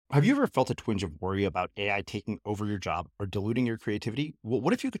Have you ever felt a twinge of worry about AI taking over your job or diluting your creativity? Well,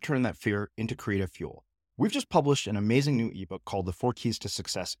 what if you could turn that fear into creative fuel? We've just published an amazing new ebook called The Four Keys to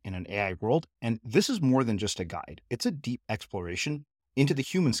Success in an AI World, and this is more than just a guide. It's a deep exploration into the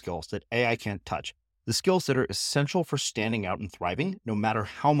human skills that AI can't touch, the skills that are essential for standing out and thriving, no matter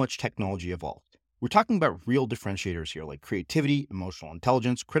how much technology evolves. We're talking about real differentiators here, like creativity, emotional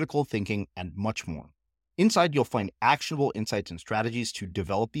intelligence, critical thinking, and much more. Inside, you'll find actionable insights and strategies to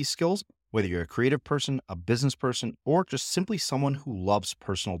develop these skills, whether you're a creative person, a business person, or just simply someone who loves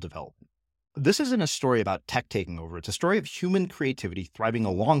personal development. This isn't a story about tech taking over. It's a story of human creativity thriving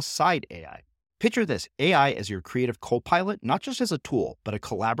alongside AI. Picture this, AI as your creative co-pilot, not just as a tool, but a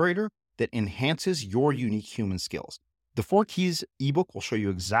collaborator that enhances your unique human skills. The Four Keys ebook will show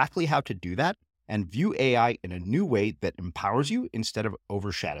you exactly how to do that and view AI in a new way that empowers you instead of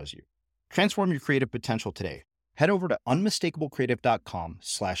overshadows you. Transform your creative potential today. Head over to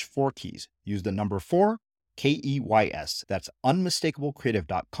unmistakablecreative.com/4keys. Use the number 4, KEYS. That's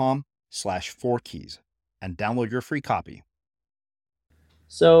unmistakablecreative.com/4keys and download your free copy.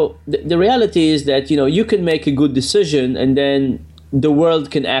 So the reality is that, you can make a good decision and then the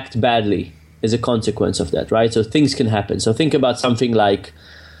world can act badly as a consequence of that, right? So things can happen. So think about something like,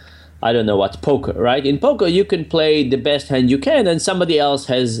 I don't know what, poker, right? In poker, you can play the best hand you can and somebody else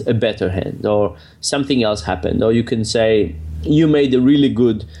has a better hand or something else happened. Or you can say you made a really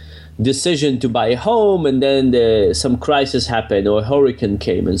good decision to buy a home and then some crisis happened or a hurricane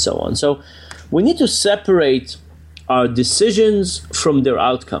came and so on. So we need to separate our decisions from their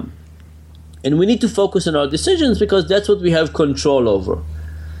outcome. And we need to focus on our decisions because that's what we have control over.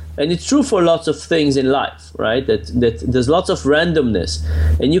 And it's true for lots of things in life, right? That there's lots of randomness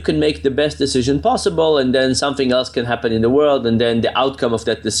and you can make the best decision possible and then something else can happen in the world and then the outcome of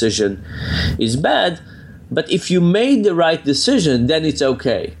that decision is bad. But if you made the right decision, then it's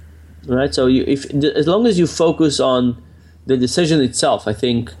okay, right? So as long as you focus on the decision itself, I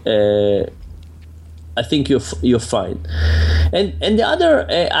think you're fine. And the other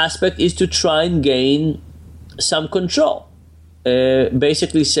aspect is to try and gain some control.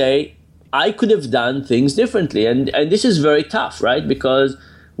 Basically say, I could have done things differently. And this is very tough, right? Because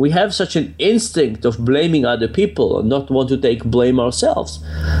we have such an instinct of blaming other people and not want to take blame ourselves.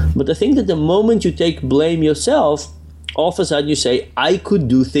 But I think that the moment you take blame yourself, all of a sudden you say, I could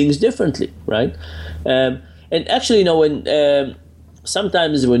do things differently, right? And actually,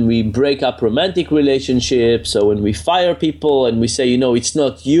 sometimes when we break up romantic relationships or when we fire people and we say, it's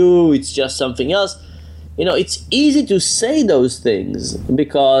not you, it's just something else, it's easy to say those things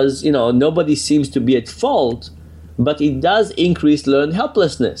because, nobody seems to be at fault, but it does increase learned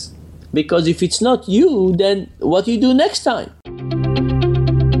helplessness. Because if it's not you, then what do you do next time?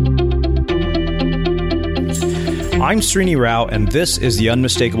 I'm Srini Rao, and this is the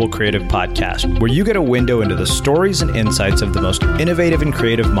Unmistakable Creative Podcast, where you get a window into the stories and insights of the most innovative and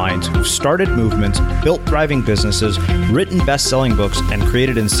creative minds who've started movements, built thriving businesses, written best-selling books, and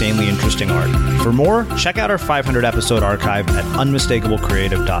created insanely interesting art. For more, check out our 500-episode archive at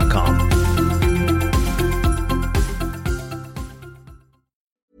unmistakablecreative.com.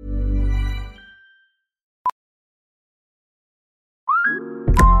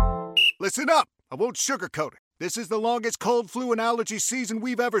 Listen up. I won't sugarcoat it. This is the longest cold, flu, and allergy season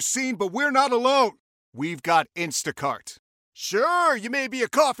we've ever seen, but we're not alone. We've got Instacart. Sure, you may be a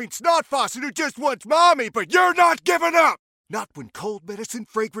coughing snot faucet who just wants mommy, but you're not giving up! Not when cold medicine,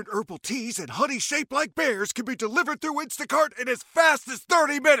 fragrant herbal teas, and honey shaped like bears can be delivered through Instacart in as fast as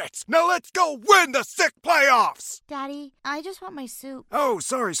 30 minutes. Now let's go win the sick playoffs! Daddy, I just want my soup. Oh,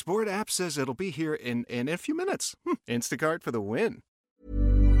 sorry, Sport. App says it'll be here in a few minutes. Instacart for the win.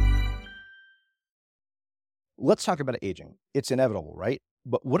 Let's talk about aging. It's inevitable, right?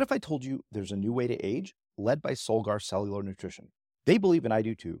 But what if I told you there's a new way to age, led by Solgar Cellular Nutrition? They believe, and I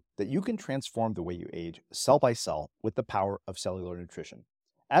do too, that you can transform the way you age cell by cell with the power of cellular nutrition.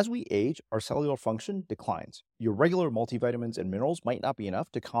 As we age, our cellular function declines. Your regular multivitamins and minerals might not be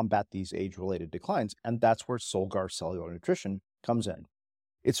enough to combat these age-related declines, and that's where Solgar Cellular Nutrition comes in.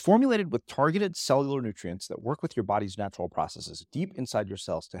 It's formulated with targeted cellular nutrients that work with your body's natural processes deep inside your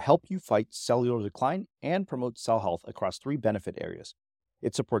cells to help you fight cellular decline and promote cell health across 3 benefit areas.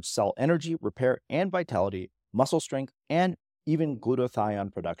 It supports cell energy, repair, and vitality, muscle strength, and even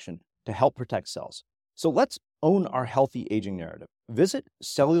glutathione production to help protect cells. So let's own our healthy aging narrative. Visit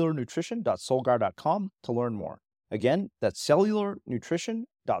cellularnutrition.solgar.com to learn more. Again, that's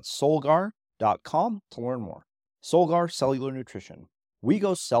cellularnutrition.solgar.com to learn more. Solgar Cellular Nutrition. We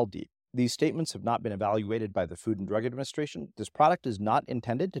go cell deep. These statements have not been evaluated by the Food and Drug Administration. This product is not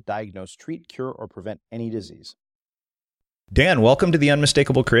intended to diagnose, treat, cure, or prevent any disease. Dan, welcome to The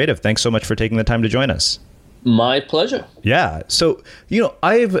Unmistakable Creative. Thanks so much for taking the time to join us. My pleasure. Yeah. So,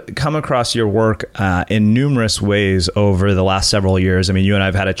 I've come across your work in numerous ways over the last several years. I mean, you and I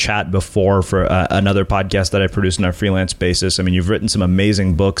have had a chat before for another podcast that I produce on a freelance basis. I mean, you've written some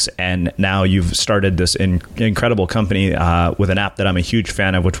amazing books, and now you've started this incredible company with an app that I'm a huge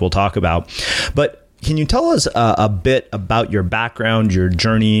fan of, which we'll talk about. But can you tell us a bit about your background, your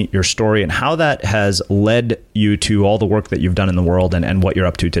journey, your story, and how that has led you to all the work that you've done in the world and what you're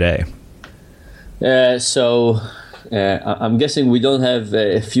up to today? I'm guessing we don't have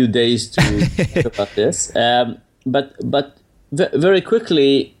a few days to talk about this. But very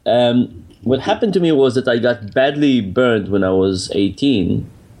quickly, what happened to me was that I got badly burned when I was 18,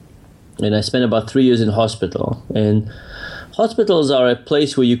 and I spent about 3 years in hospital. And hospitals are a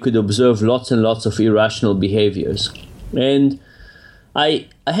place where you could observe lots and lots of irrational behaviors. And I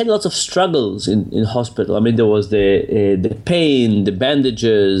had lots of struggles in hospital. I mean, there was the pain, the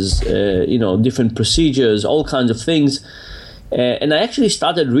bandages, different procedures, all kinds of things. And I actually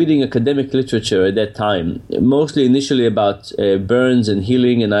started reading academic literature at that time, mostly initially about burns and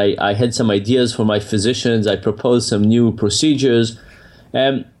healing. And I had some ideas for my physicians. I proposed some new procedures.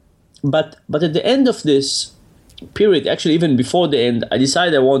 But at the end of this period, actually even before the end, I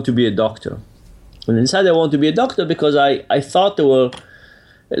decided I want to be a doctor. And I decided I want to be a doctor because I thought there were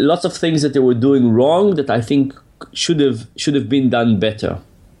lots of things that they were doing wrong that I think should have been done better.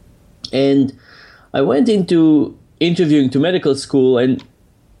 And I went into interviewing to medical school, and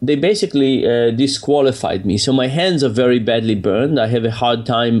they basically disqualified me. So my hands are very badly burned. I have a hard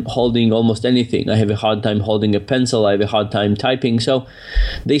time holding almost anything. I have a hard time holding a pencil. I have a hard time typing. So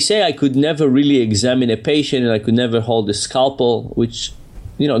they say I could never really examine a patient, and I could never hold a scalpel, which,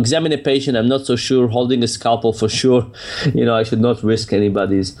 examine a patient, I'm not so sure. Holding a scalpel for sure. I should not risk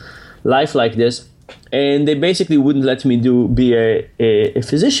anybody's life like this. And they basically wouldn't let me be a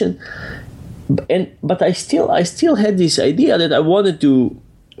physician. But I still had this idea that I wanted to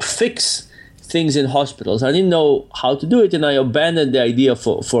fix things in hospitals. I didn't know how to do it, and I abandoned the idea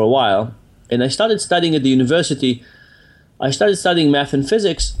for a while. And I started studying at the university. I started studying math and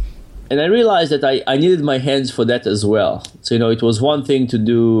physics, and I realized that I needed my hands for that as well. So, it was one thing to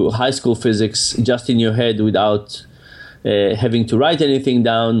do high school physics just in your head without having to write anything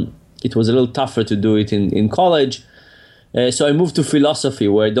down. It was a little tougher to do it in college. So I moved to philosophy,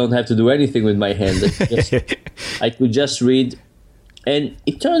 where I don't have to do anything with my hands. I could just read. And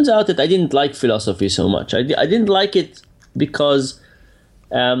it turns out that I didn't like philosophy so much. I didn't like it because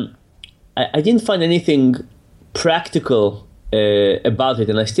I didn't find anything practical about it.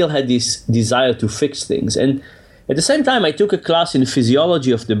 And I still had this desire to fix things. And at the same time, I took a class in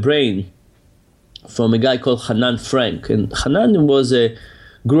physiology of the brain from a guy called Hanan Frank. And Hanan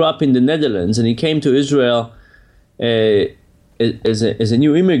grew up in the Netherlands, and he came to Israel as a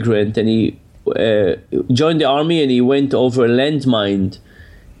new immigrant, and he joined the army, and he went over a landmine,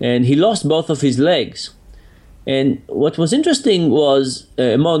 and he lost both of his legs. And what was interesting was,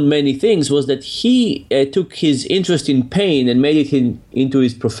 among many things, was that he took his interest in pain and made it into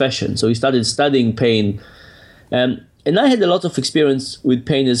his profession. So he started studying pain. And I had a lot of experience with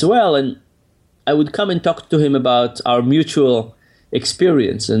pain as well, and I would come and talk to him about our mutual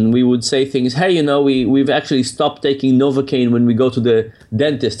experience, and we would say things, hey, we've actually stopped taking Novocaine when we go to the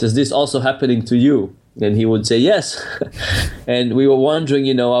dentist. Is this also happening to you? And he would say yes. And we were wondering,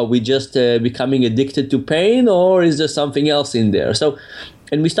 are we just becoming addicted to pain, or is there something else in there?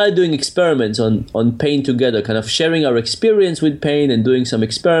 And we started doing experiments on pain together, kind of sharing our experience with pain and doing some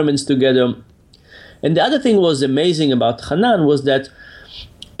experiments together. And the other thing was amazing about Hanan was that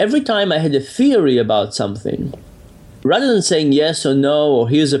every time I had a theory about something, rather than saying yes or no, or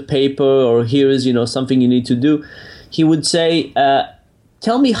here's a paper, or here is, something you need to do, he would say,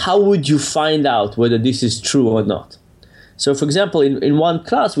 tell me, how would you find out whether this is true or not? So, for example, in one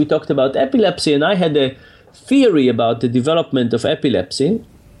class, we talked about epilepsy, and I had a theory about the development of epilepsy,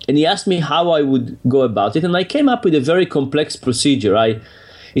 and he asked me how I would go about it, and I came up with a very complex procedure.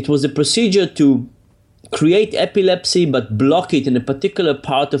 It was a procedure to create epilepsy but block it in a particular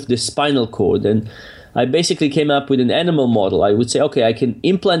part of the spinal cord, and I basically came up with an animal model. I would say, okay, I can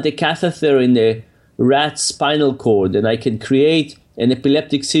implant a catheter in the rat's spinal cord, and I can create an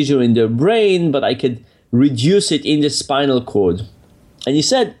epileptic seizure in their brain, but I could reduce it in the spinal cord. And he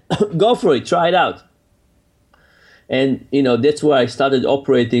said, go for it, try it out. And, that's where I started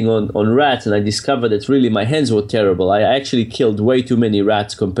operating on rats, and I discovered that really my hands were terrible. I actually killed way too many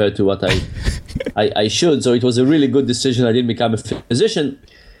rats compared to what I should. So it was a really good decision. I didn't become a physician.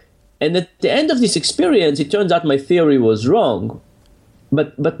 And at the end of this experience, it turns out my theory was wrong.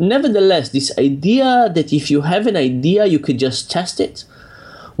 but nevertheless, this idea that if you have an idea, you could just test it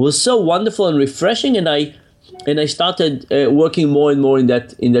was so wonderful and refreshing. And I started working more and more in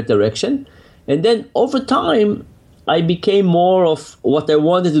that direction. And then over time, I became more of what I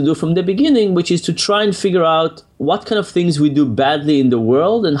wanted to do from the beginning, which is to try and figure out what kind of things we do badly in the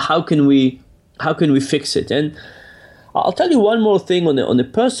world and how can we fix it. And I'll tell you one more thing on a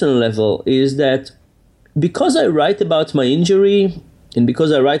personal level is that because I write about my injury and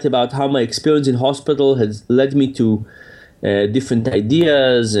because I write about how my experience in hospital has led me to different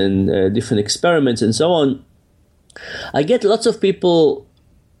ideas and different experiments and so on, I get lots of people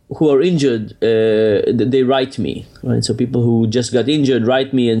who are injured, they write me, right? So people who just got injured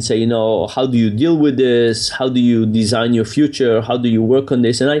write me and say, how do you deal with this? How do you design your future? How do you work on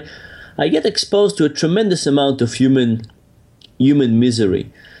this? And I get exposed to a tremendous amount of human misery.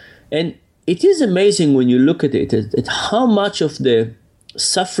 And it is amazing when you look at it, at how much of the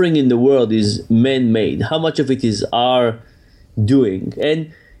suffering in the world is man-made, how much of it is our doing.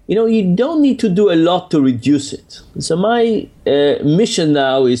 And you don't need to do a lot to reduce it. So my mission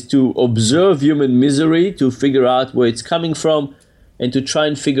now is to observe human misery, to figure out where it's coming from, and to try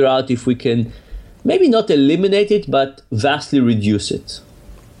and figure out if we can maybe not eliminate it, but vastly reduce it.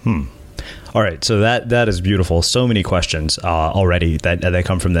 All right, so that is beautiful. So many questions already that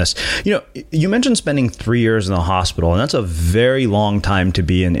come from this. You mentioned spending 3 years in the hospital, and that's a very long time to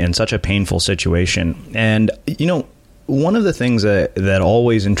be in such a painful situation. And, one of the things that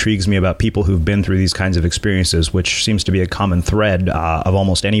always intrigues me about people who've been through these kinds of experiences, which seems to be a common thread of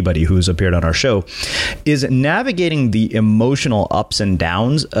almost anybody who's appeared on our show, is navigating the emotional ups and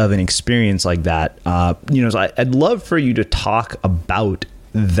downs of an experience like that. So I'd love for you to talk about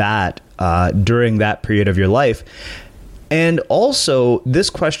that during that period of your life. And also, this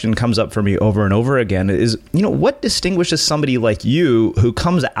question comes up for me over and over again is, what distinguishes somebody like you who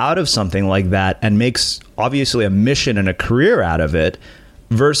comes out of something like that and makes obviously a mission and a career out of it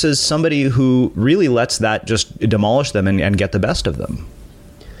versus somebody who really lets that just demolish them and get the best of them?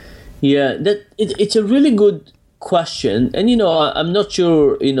 Yeah, it's a really good question. And, I'm not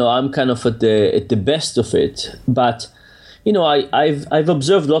sure, I'm kind of at the best of it, but I've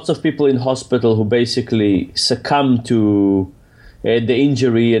observed lots of people in hospital who basically succumbed to the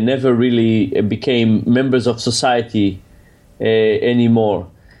injury and never really became members of society anymore.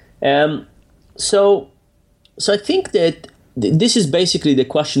 So I think that this is basically the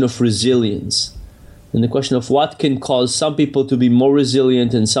question of resilience and the question of what can cause some people to be more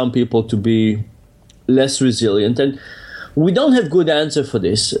resilient and some people to be less resilient. And we don't have good answer for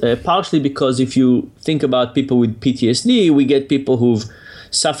this, partially because if you think about people with PTSD, we get people who've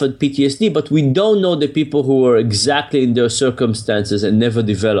suffered PTSD, but we don't know the people who are exactly in their circumstances and never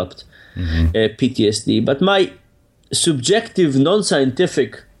developed PTSD. But my subjective,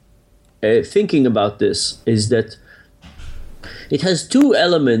 non-scientific thinking about this is that it has two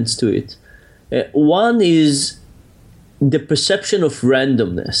elements to it. One is the perception of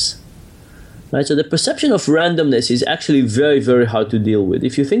randomness. Right, so the perception of randomness is actually very, very hard to deal with.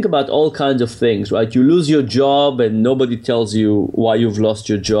 If you think about all kinds of things, right? You lose your job and nobody tells you why you've lost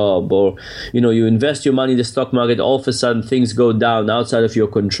your job, or you invest your money in the stock market, all of a sudden things go down outside of your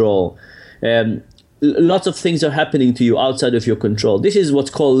control. Lots of things are happening to you outside of your control. This is what's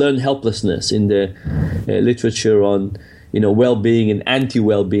called learned helplessness in the literature on well-being and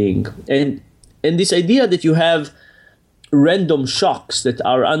anti-well-being, and this idea that you have random shocks that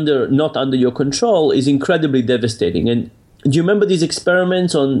are not under your control is incredibly devastating. And do you remember these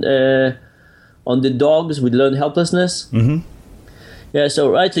experiments on the dogs with learned helplessness? Mm-hmm. Yeah.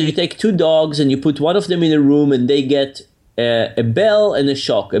 So you take two dogs and you put one of them in a room and they get a bell and a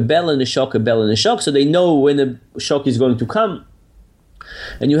shock, a bell and a shock, a bell and a shock. So they know when a shock is going to come.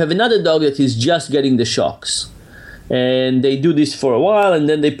 And you have another dog that is just getting the shocks, and they do this for a while, and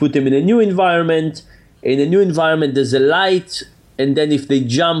then they put them in a new environment. In a new environment, there's a light, and then if they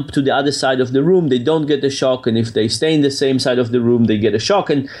jump to the other side of the room, they don't get a shock, and if they stay in the same side of the room, they get a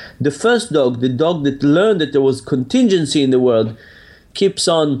shock. And the first dog, the dog that learned that there was contingency in the world, keeps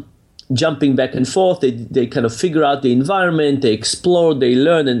on jumping back and forth. They kind of figure out the environment, they explore, they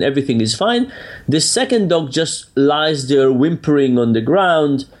learn, and everything is fine. The second dog just lies there whimpering on the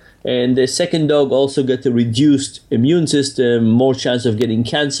ground, and the second dog also gets a reduced immune system, more chance of getting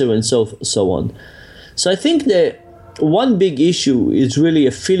cancer, and so on. So I think that one big issue is really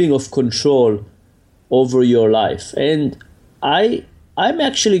a feeling of control over your life. And I'm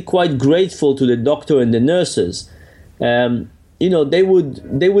actually quite grateful to the doctor and the nurses. They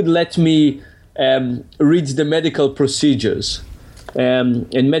would let me read the medical procedures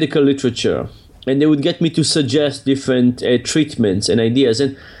and medical literature. and they would get me to suggest different treatments and ideas.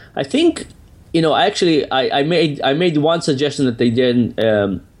 And I think, I made one suggestion that they then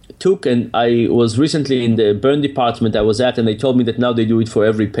took, and I was recently in the burn department I was at, and they told me that now they do it for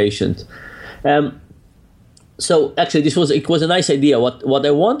every patient. So actually, it was a nice idea. What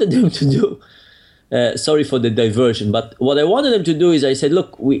I wanted them to do, sorry for the diversion, but what I wanted them to do is I said,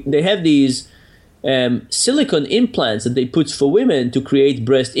 look, they have these silicone implants that they put for women to create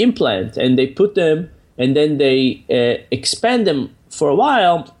breast implant, and they put them, and then they expand them for a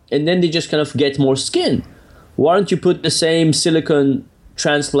while, and then they just kind of get more skin. Why don't you put the same silicone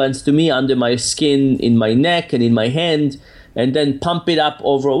transplants to me under my skin, in my neck and in my hand, and then pump it up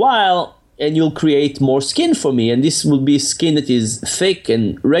over a while, and you'll create more skin for me. And this will be skin that is thick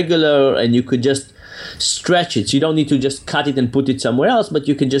and regular, and you could just stretch it. So you don't need to just cut it and put it somewhere else, but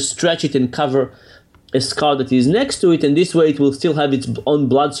you can just stretch it and cover a scar that is next to it, and this way it will still have its own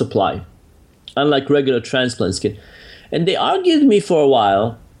blood supply, unlike regular transplant skin. And they argued me for a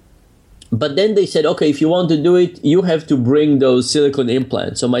while, but then they said, okay, if you want to do it, you have to bring those silicone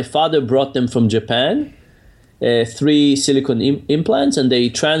implants. So my father brought them from Japan, 3 silicone implants, and they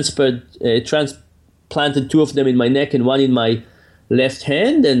transplanted 2 of them in my neck and 1 in my left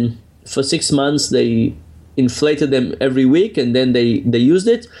hand. And for 6 months, they inflated them every week, and then they used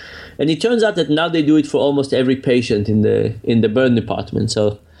it. And it turns out that now they do it for almost every patient in the burn department.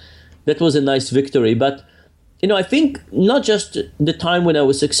 So that was a nice victory. But I think not just the time when I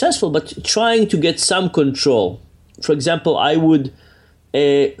was successful, but trying to get some control. For example, I would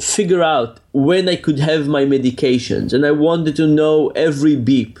figure out when I could have my medications, and I wanted to know every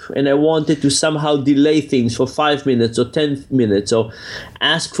beep, and I wanted to somehow delay things for 5 minutes or 10 minutes, or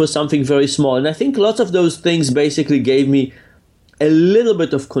ask for something very small. And I think lots of those things basically gave me a little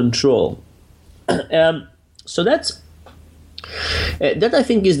bit of control. So that I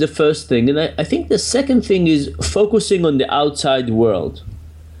think is the first thing. And I think the second thing is focusing on the outside world.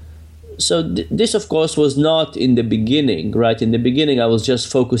 So this, of course, was not in the beginning, right? In the beginning, I was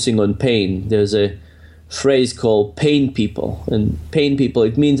just focusing on pain. There's a phrase called pain people. And pain people,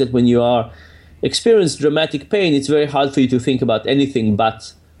 it means that when you experience dramatic pain, it's very hard for you to think about anything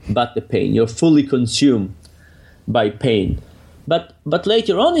but the pain. You're fully consumed by pain. But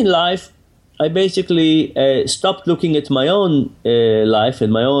later on in life, I basically stopped looking at my own life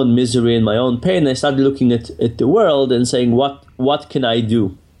and my own misery and my own pain. I started looking at the world and saying, what can I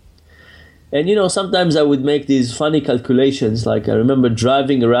do? And, sometimes I would make these funny calculations. Like I remember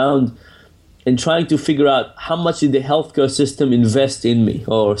driving around and trying to figure out how much did the healthcare system invest in me,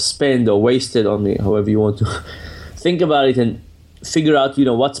 or spend or wasted on me, however you want to think about it, and figure out,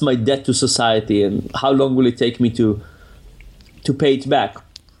 what's my debt to society and how long will it take me to pay it back.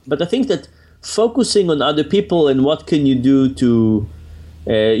 But I think that focusing on other people and what can you do to,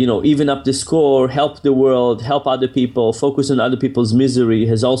 even up the score, help the world, help other people, focus on other people's misery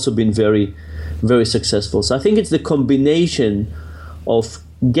has also been very, very successful. So I think it's the combination of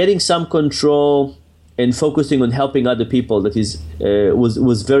getting some control and focusing on helping other people that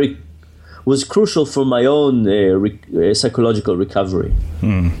was crucial for my own psychological recovery.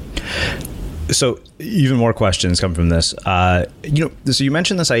 So even more questions come from this. So you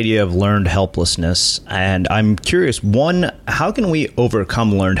mentioned this idea of learned helplessness, and I'm curious, one, how can we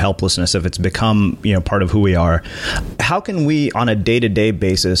overcome learned helplessness if it's become, part of who we are? How can we, on a day-to-day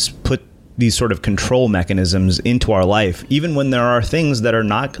basis, put these sort of control mechanisms into our life, even when there are things that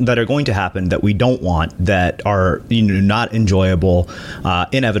are going to happen that we don't want, that are not enjoyable,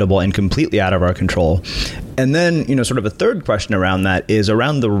 inevitable, and completely out of our control? And then, sort of a third question around that is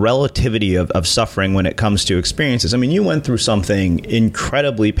around the relativity of suffering when it comes to experiences. I mean, you went through something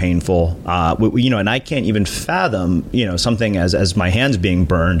incredibly painful, and I can't even fathom, something as my hands being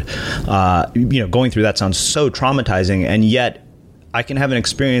burned. Going through that sounds so traumatizing, and yet I can have an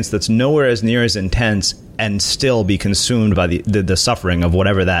experience that's nowhere as near as intense and still be consumed by the suffering of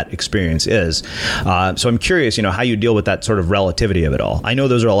whatever that experience is. So I'm curious, how you deal with that sort of relativity of it all. I know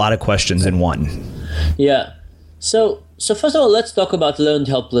those are a lot of questions in one. Yeah. So first of all, let's talk about learned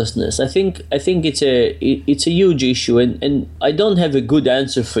helplessness. I think it's a huge issue, and I don't have a good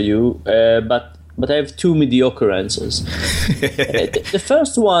answer for you, but I have 2 mediocre answers. The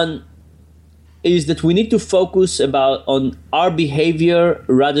first one is that we need to focus on our behavior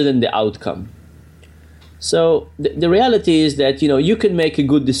rather than the outcome. So the reality is that, you can make a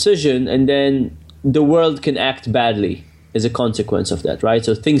good decision and then the world can act badly as a consequence of that, right?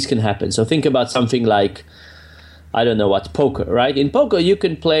 So things can happen. So think about something like, I don't know what, poker, right? In poker, you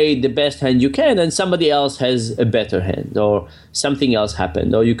can play the best hand you can and somebody else has a better hand, or something else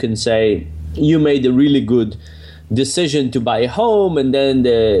happened. Or you can say you made a really good decision to buy a home, and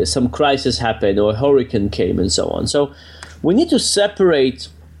then some crisis happened or a hurricane came and so on. So we need to separate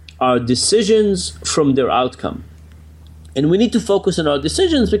our decisions from their outcome. And we need to focus on our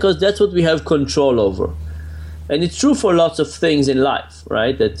decisions because that's what we have control over. And it's true for lots of things in life,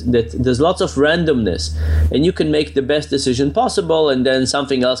 right? That there's lots of randomness, and you can make the best decision possible, and then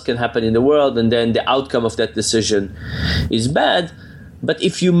something else can happen in the world, and then the outcome of that decision is bad. But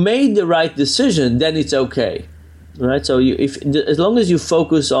if you made the right decision, then it's okay, right? So as long as you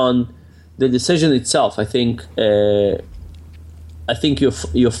focus on the decision itself, I think you're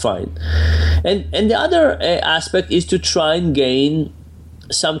fine. And the other aspect is to try and gain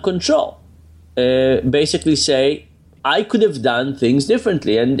some control. Basically say, I could have done things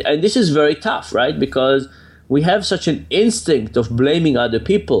differently. And this is very tough, right? Because we have such an instinct of blaming other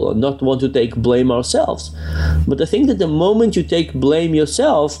people and not want to take blame ourselves. But I think that the moment you take blame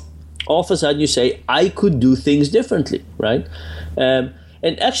yourself, all of a sudden you say, I could do things differently, right? And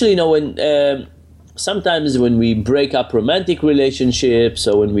actually, when sometimes when we break up romantic relationships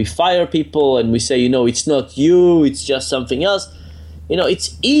or when we fire people and we say, it's not you, it's just something else,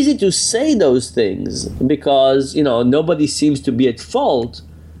 it's easy to say those things because, nobody seems to be at fault,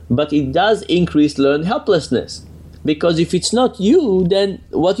 but it does increase learned helplessness. Because if it's not you, then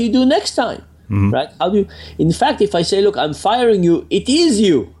what do you do next time, right? In fact, if I say, look, I'm firing you, it is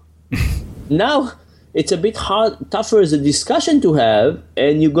you. Now, it's a bit tougher as a discussion to have,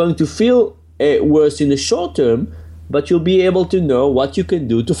 and you're going to feel worse in the short term, but you'll be able to know what you can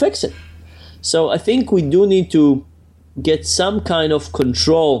do to fix it. So I think we do need to get some kind of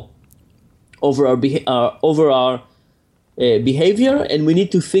control over our behavior, and we need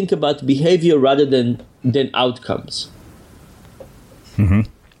to think about behavior rather than outcomes. Mm-hmm.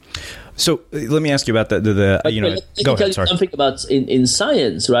 So let me ask you about the go ahead. Sorry. Something about in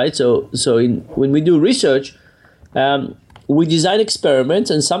science, right? So when we do research, we design experiments,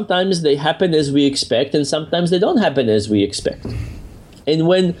 and sometimes they happen as we expect, and sometimes they don't happen as we expect. And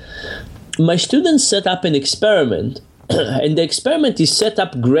when my students set up an experiment, and the experiment is set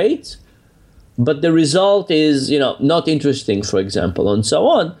up great, but the result is, not interesting, for example, and so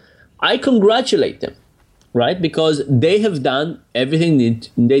on, I congratulate them, right? Because they have done everything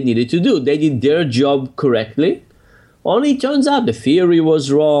they needed to do. They did their job correctly. Only it turns out the theory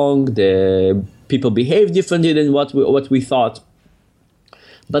was wrong, the people behaved differently than what we thought.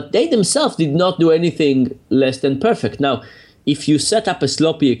 But they themselves did not do anything less than perfect. Now, if you set up a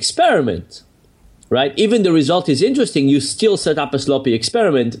sloppy experiment, right, even the result is interesting, you still set up a sloppy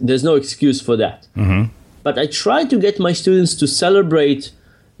experiment. There's no excuse for that. Mm-hmm. But I try to get my students to celebrate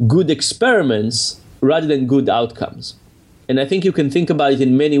good experiments rather than good outcomes. And I think you can think about it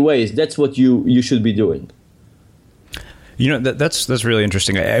in many ways. That's what you should be doing. That's really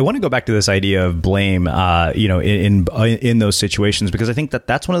interesting. I want to go back to this idea of blame, in those situations, because I think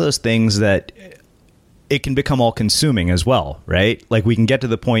that's one of those things that it can become all consuming as well, right? Like we can get to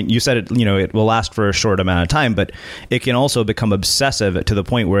the point, you said it, it will last for a short amount of time, but it can also become obsessive to the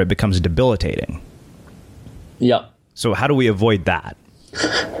point where it becomes debilitating. Yeah. So how do we avoid that?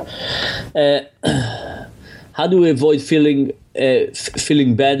 How do we avoid feeling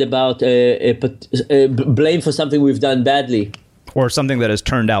bad about blame for something we've done badly? Or something that has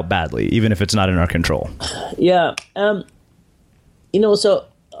turned out badly, even if it's not in our control? Yeah. So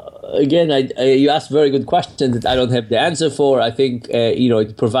again, you asked very good questions that I don't have the answer for. I think,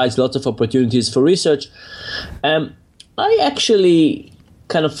 it provides lots of opportunities for research. I actually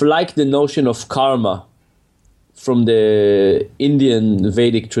kind of like the notion of karma from the Indian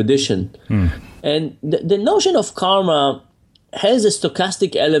Vedic tradition. And the notion of karma has a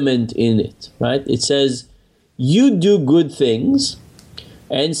stochastic element in it, right? It says you do good things,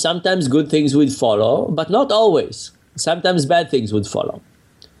 and sometimes good things would follow, but not always. Sometimes bad things would follow.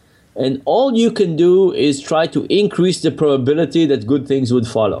 And all you can do is try to increase the probability that good things would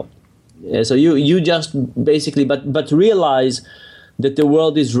follow. So you just basically, but realize that the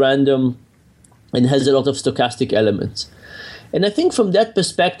world is random and has a lot of stochastic elements. And I think from that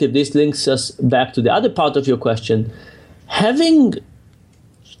perspective, this links us back to the other part of your question. Having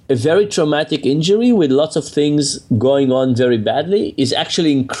a very traumatic injury with lots of things going on very badly is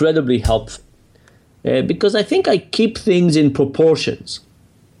actually incredibly helpful. Because I think I keep things in proportions,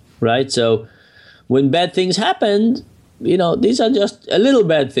 right? So when bad things happen, these are just a little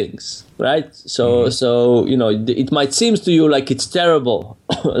bad things, right? So it might seem to you like it's terrible,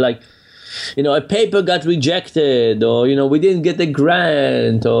 like, a paper got rejected, or, we didn't get a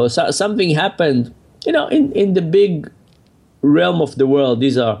grant, or something happened. In the big realm of the world,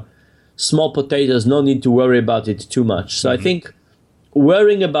 these are small potatoes, no need to worry about it too much. So I think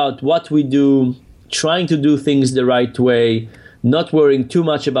worrying about what we do trying to do things the right way, not worrying too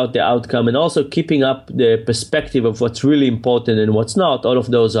much about the outcome, and also keeping up the perspective of what's really important and what's not. All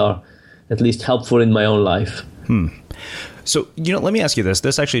of those are at least helpful in my own life. So, let me ask you this.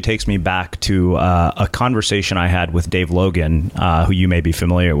 This actually takes me back to a conversation I had with Dave Logan, who you may be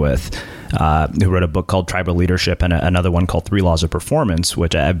familiar with, who wrote a book called Tribal Leadership and another one called 3 Laws of Performance,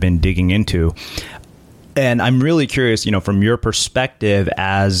 which I've been digging into. And I'm really curious, from your perspective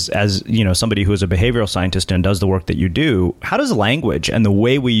as somebody who is a behavioral scientist and does the work that you do, how does language and the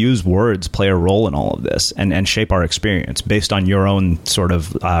way we use words play a role in all of this and shape our experience based on your own sort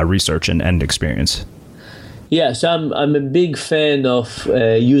of research and experience? Yeah, so I'm a big fan of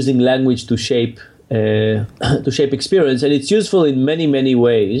using language to shape experience, and it's useful in many, many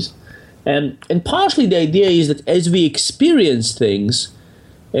ways. And partially the idea is that as we experience things,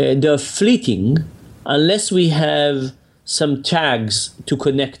 they're fleeting unless we have some tags to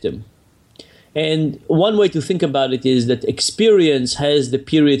connect them. And one way to think about it is that experience has the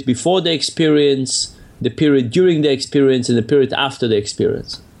period before the experience, the period during the experience, and the period after the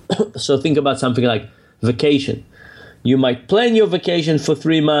experience. So think about something like vacation. You might plan your vacation for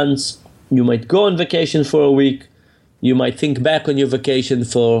 3 months. You might go on vacation for a week. You might think back on your vacation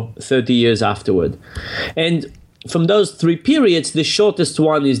for 30 years afterward. And from those 3 periods, the shortest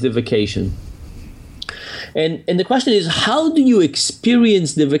one is the vacation. And the question is, how do you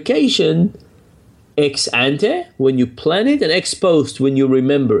experience the vacation ex ante, when you plan it, and ex post, when you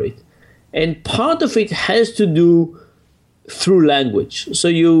remember it? And part of it has to do through language. So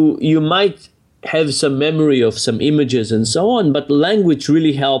you might have some memory of some images and so on, but language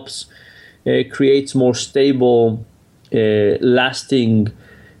really helps, creates more stable, lasting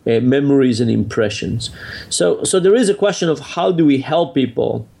memories and impressions. So there is a question of how do we help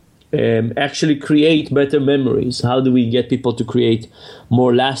people actually create better memories? How do we get people to create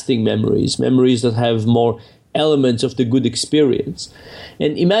more lasting memories that have more elements of the good experience?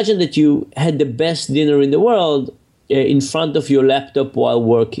 And imagine that you had the best dinner in the world in front of your laptop while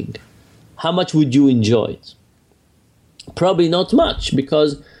working. How much would you enjoy it? Probably not much,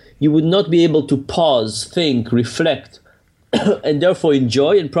 because you would not be able to pause, think, reflect, and therefore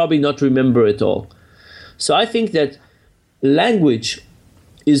enjoy, and probably not remember it all. So I think that language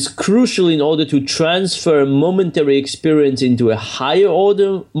is crucial in order to transfer momentary experience into a higher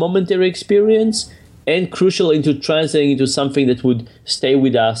order momentary experience, and crucial into translating into something that would stay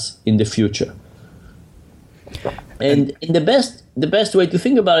with us in the future. And the best way to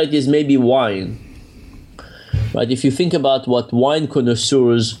think about it is maybe wine. Right? If you think about what wine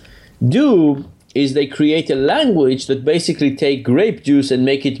connoisseurs do, is they create a language that basically take grape juice and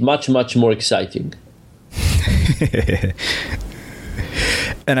make it much, much more exciting.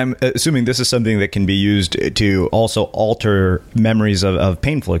 And I'm assuming this is something that can be used to also alter memories of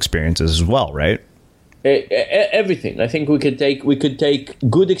painful experiences as well, right? Everything. I think we could take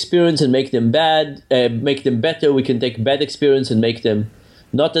good experience and make them bad, make them better. We can take bad experience and make them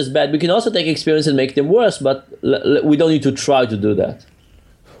not as bad. We can also take experience and make them worse, but we don't need to try to do that.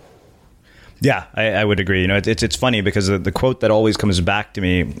 Yeah, I would agree. It's funny because the quote that always comes back to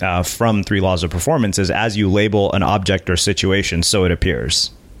me from 3 Laws of Performance is, as you label an object or situation, so it appears.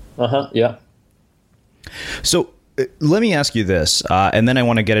 Yeah. So let me ask you this, and then I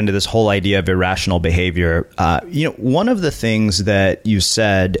want to get into this whole idea of irrational behavior. One of the things that you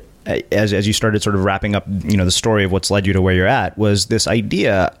said as you started sort of wrapping up, the story of what's led you to where you're at, was this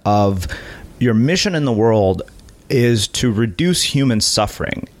idea of your mission in the world is to reduce human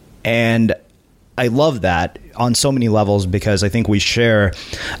suffering. And I love that on so many levels, because I think we share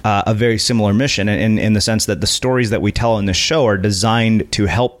a very similar mission in the sense that the stories that we tell in this show are designed to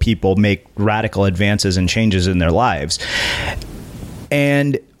help people make radical advances and changes in their lives.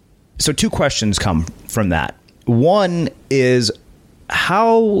 And so 2 questions come from that. One is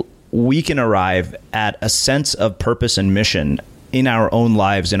how we can arrive at a sense of purpose and mission in our own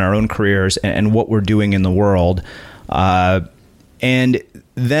lives, in our own careers, and what we're doing in the world. And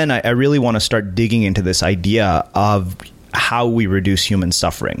then I really want to start digging into this idea of how we reduce human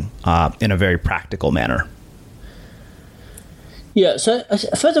suffering in a very practical manner. Yeah, so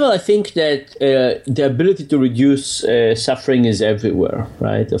first of all, I think that the ability to reduce suffering is everywhere,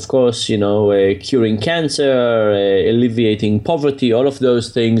 right? Of course, curing cancer, alleviating poverty, all of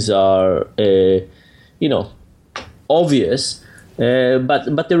those things are, obvious.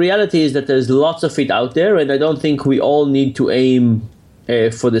 But the reality is that there's lots of it out there, and I don't think we all need to aim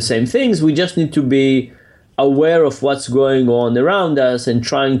for the same things. We just need to be aware of what's going on around us and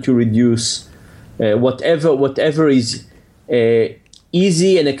trying to reduce whatever is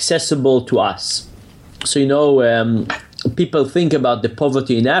easy and accessible to us. So people think about the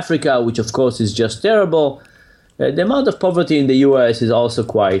poverty in Africa, which of course is just terrible, the amount of poverty in the US is also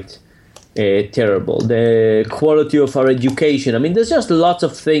quite terrible. The quality of our education, I mean, there's just lots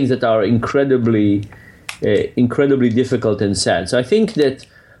of things that are incredibly difficult and sad. So I think that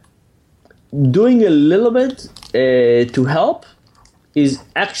doing a little bit to help is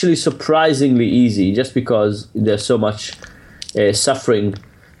actually surprisingly easy, just because there's so much suffering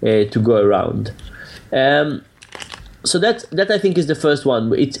to go around. So that I think is the first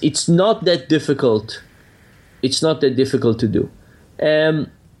one. It's not that difficult. It's not that difficult to do.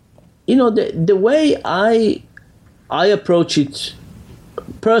 The way I approach it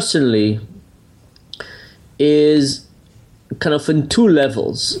personally is kind of in two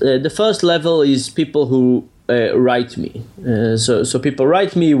levels. The first level is people who write me. So people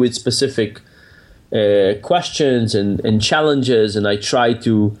write me with specific questions and challenges, and I try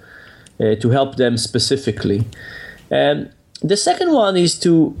to help them specifically. The second one is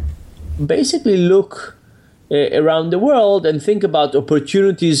to basically look around the world and think about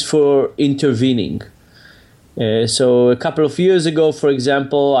opportunities for intervening. So a couple of years ago, for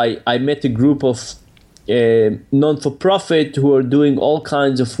example, I met a group of non-for-profit who are doing all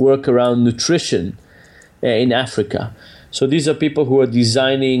kinds of work around nutrition in Africa. So these are people who are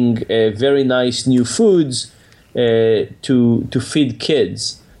designing very nice new foods to feed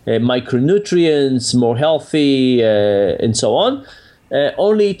kids, micronutrients, more healthy, and so on.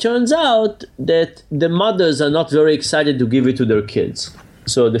 Only it turns out that the mothers are not very excited to give it to their kids.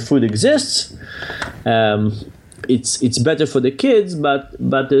 So the food exists. It's better for the kids, but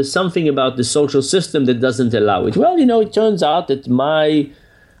there's something about the social system that doesn't allow it. Well, it turns out that my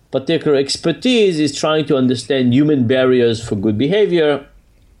particular expertise is trying to understand human barriers for good behavior.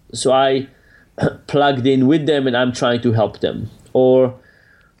 So I plugged in with them and I'm trying to help them. Or,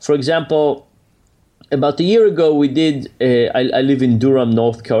 for example, about a year ago, we did, I live in Durham,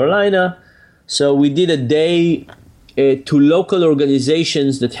 North Carolina. So we did a day to local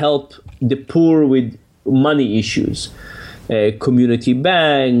organizations that help the poor with money issues. Community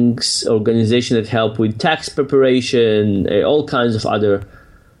banks, organizations that help with tax preparation, all kinds of other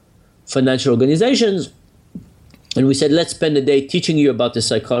financial organizations. And we said, let's spend a day teaching you about the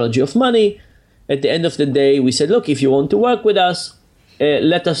psychology of money. At the end of the day, we said, look, if you want to work with us,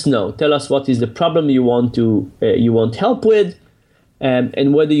 let us know. Tell us what is the problem you want help with,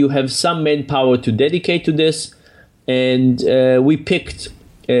 and whether you have some manpower to dedicate to this. And we picked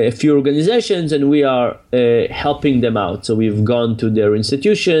a few organizations, and we are helping them out. So we've gone to their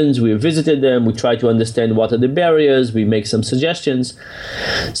institutions, we visited them, we try to understand what are the barriers, we make some suggestions.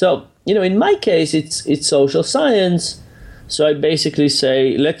 So, in my case, it's social science. So I basically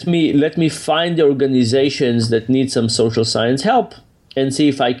say, let me find the organizations that need some social science help, and see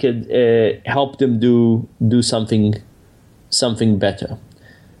if I could help them do something better.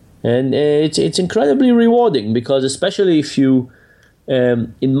 And it's incredibly rewarding, because especially if you,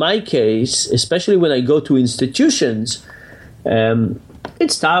 in my case, especially when I go to institutions,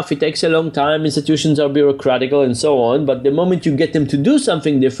 it's tough. It takes a long time. Institutions are bureaucratic and so on. But the moment you get them to do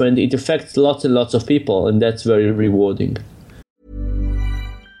something different, it affects lots and lots of people, and that's very rewarding.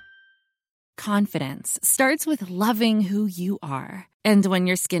 Confidence starts with loving who you are. And when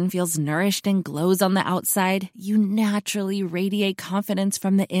your skin feels nourished and glows on the outside, you naturally radiate confidence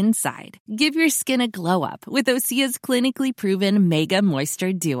from the inside. Give your skin a glow up with Osea's clinically proven Mega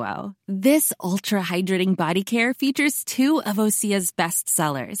Moisture Duo. This ultra-hydrating body care features two of Osea's best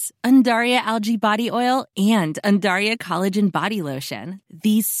sellers, Undaria Algae Body Oil and Undaria Collagen Body Lotion.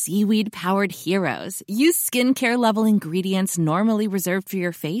 These seaweed-powered heroes use skincare-level ingredients normally reserved for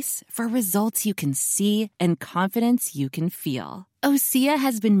your face for results you can see and confidence you can feel. Osea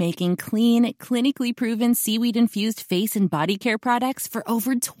has been making clean, clinically proven seaweed-infused face and body care products for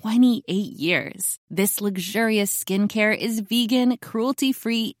over 28 years. This luxurious skincare is vegan,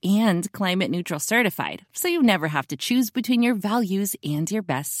 cruelty-free, and climate-neutral certified, so you never have to choose between your values and your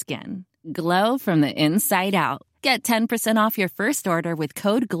best skin. Glow from the inside out. Get 10% off your first order with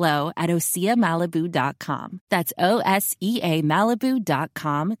code GLOW at OseaMalibu.com. That's OSEA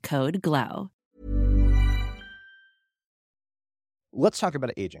Malibu.com, code GLOW. Let's talk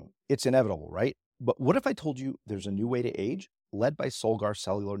about aging. It's inevitable, right? But what if I told you there's a new way to age, led by Solgar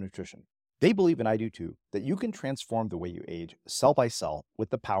Cellular Nutrition? They believe, and I do too, that you can transform the way you age cell by cell with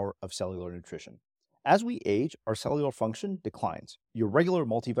the power of cellular nutrition. As we age, our cellular function declines. Your regular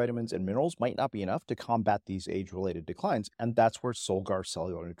multivitamins and minerals might not be enough to combat these age-related declines, and that's where Solgar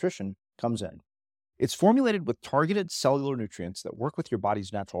Cellular Nutrition comes in. It's formulated with targeted cellular nutrients that work with your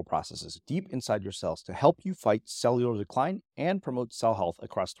body's natural processes deep inside your cells to help you fight cellular decline and promote cell health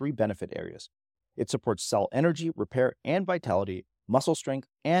across 3 benefit areas: It supports cell energy, repair, and vitality, muscle strength,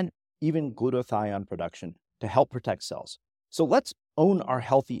 and even glutathione production to help protect cells. So let's own our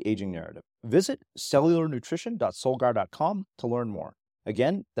healthy aging narrative. Visit cellularnutrition.solgar.com to learn more.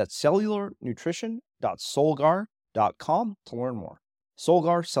 Again, that's cellularnutrition.solgar.com to learn more.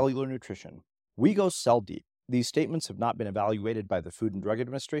 Solgar Cellular Nutrition. We go cell deep. These statements have not been evaluated by the Food and Drug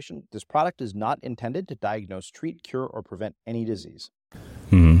Administration. This product is not intended to diagnose, treat, cure, or prevent any disease.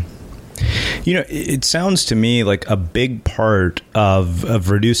 It sounds to me like a big part of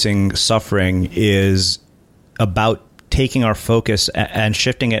reducing suffering is about taking our focus and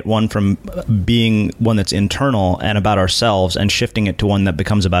shifting it from being one that's internal and about ourselves and shifting it to one that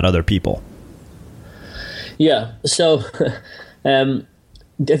becomes about other people. Yeah. So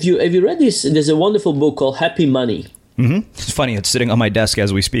have you read this? There's a wonderful book called Happy Money. Mm-hmm. It's funny. It's sitting on my desk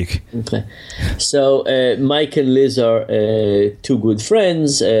as we speak. Okay. So Mike and Liz are two good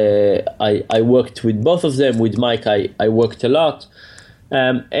friends. I worked with both of them. With Mike, I worked a lot.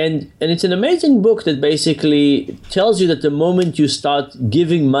 And it's an amazing book that basically tells you that the moment you start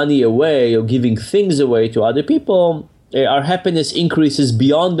giving money away or giving things away to other people, our happiness increases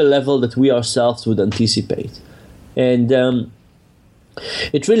beyond the level that we ourselves would anticipate. And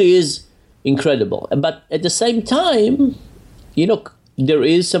it really is incredible. But at the same time, there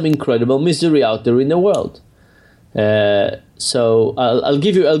is some incredible misery out there in the world. So I'll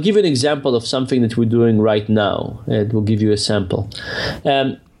give you an example of something that we're doing right now, and we'll give you a sample.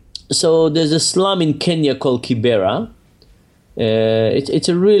 So there's a slum in Kenya called Kibera. It's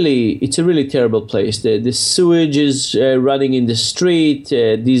a really terrible place. The sewage is running in the street.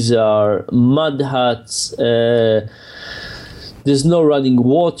 These are mud huts. There's no running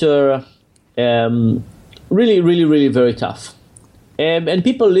water. Really very tough. And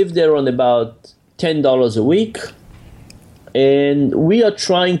people live there on about $10 a week. And we are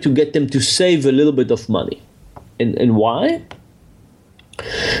trying to get them to save a little bit of money. And why?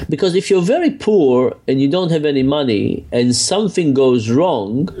 Because if you're very poor and you don't have any money and something goes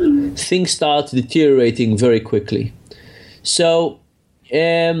wrong, things start deteriorating very quickly. So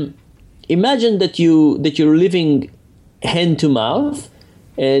imagine that you're living hand to mouth,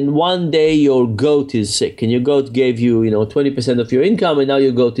 and one day your goat is sick, and your goat gave you 20% of your income, and now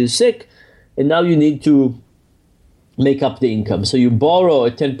your goat is sick, and now you need to make up the income. So you borrow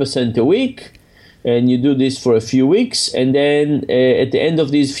at 10% a week, and you do this for a few weeks, and then at the end of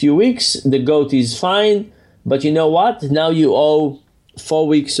these few weeks, the goat is fine, but you know what? Now you owe 4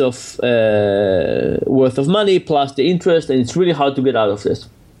 weeks of worth of money plus the interest, and it's really hard to get out of this.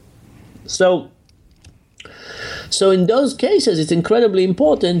 So in those cases, it's incredibly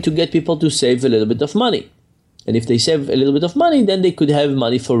important to get people to save a little bit of money. And if they save a little bit of money, then they could have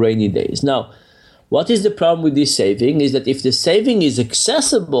money for rainy days. Now, what is the problem with this saving is that if the saving is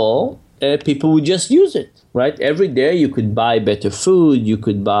accessible, people would just use it, right? Every day you could buy better food, you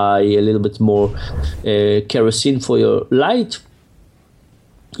could buy a little bit more kerosene for your light,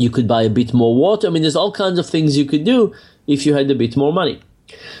 you could buy a bit more water. I mean, there's all kinds of things you could do if you had a bit more money.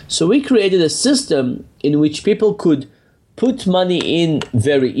 So we created a system in which people could put money in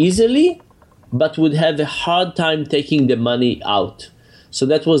very easily, but would have a hard time taking the money out. So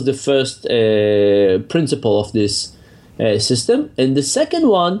that was the first principle of this system. And the second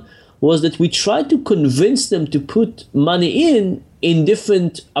one was that we tried to convince them to put money in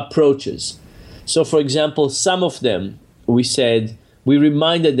different approaches. So for example, some of them, we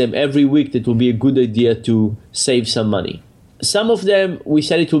reminded them every week that it would be a good idea to save some money. Some of them, we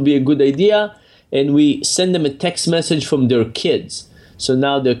said it would be a good idea, and we send them a text message from their kids. So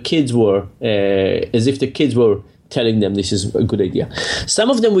now their kids were, as if the kids were telling them this is a good idea.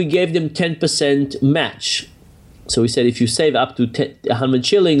 Some of them, we gave them 10% match. So we said, if you save up to 100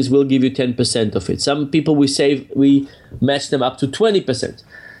 shillings, we'll give you 10% of it. Some people we matched them up to 20%.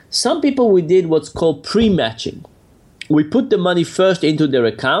 Some people we did what's called pre-matching. We put the money first into their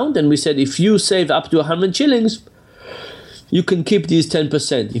account, and we said, if you save up to 100 shillings, you can keep these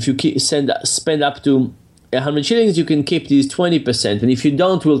 10%. If you spend up to 100 shillings, you can keep these 20%. And if you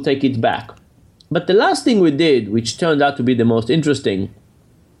don't, we'll take it back. But the last thing we did, which turned out to be the most interesting,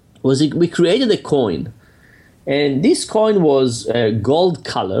 was we created a coin. And this coin was gold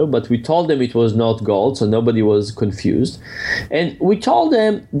color, but we told them it was not gold, so nobody was confused. And we told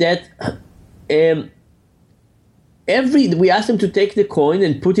them that we asked them to take the coin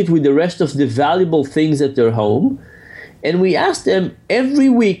and put it with the rest of the valuable things at their home. And we asked them every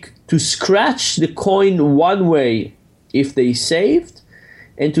week to scratch the coin one way if they saved,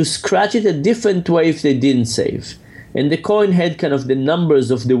 and to scratch it a different way if they didn't save. And the coin had kind of the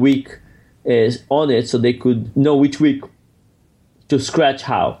numbers of the week on it, so they could know which week to scratch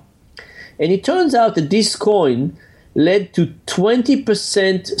how. And it turns out that this coin led to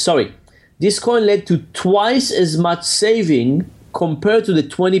 20%, this coin led to twice as much saving compared to the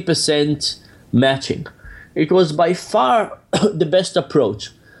 20% matching. It was by far the best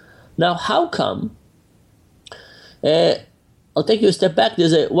approach. Now, how come? I'll take you a step back.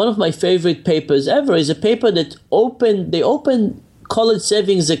 There's one of my favorite papers ever is a paper that they opened college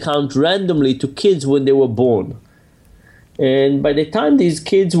savings account randomly to kids when they were born. And by the time these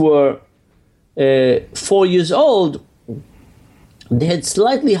kids were 4 years old, they had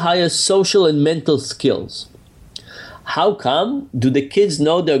slightly higher social and mental skills. How come? Do the kids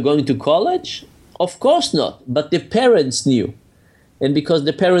know they're going to college? Of course not, but the parents knew. And because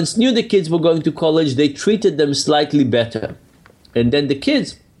the parents knew the kids were going to college, they treated them slightly better. And then the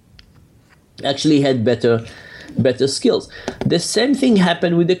kids actually had better skills. The same thing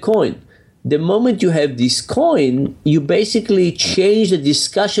happened with the coin. The moment you have this coin, you basically change the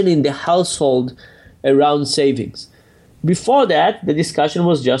discussion in the household around savings. Before that, the discussion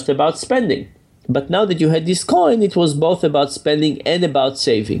was just about spending. But now that you had this coin, it was both about spending and about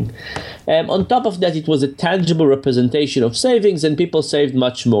saving. On top of that, it was a tangible representation of savings, and people saved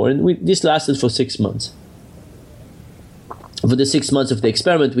much more. And this lasted for 6 months. For the 6 months of the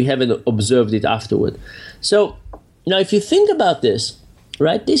experiment, we haven't observed it afterward. So now if you think about this,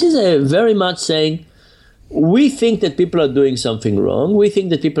 right, this is a very much saying, we think that people are doing something wrong. We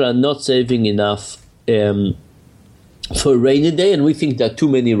think that people are not saving enough for a rainy day, and we think there are too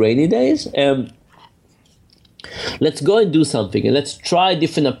many rainy days. Let's go and do something, and let's try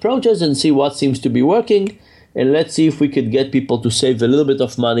different approaches and see what seems to be working, and let's see if we could get people to save a little bit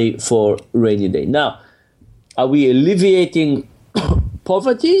of money for rainy day. Now, are we alleviating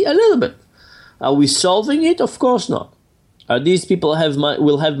poverty? A little bit. Are we solving it? Of course not. Are these people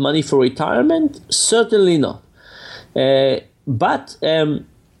will have money for retirement? Certainly not. But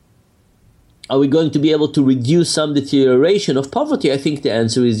are we going to be able to reduce some deterioration of poverty? I think the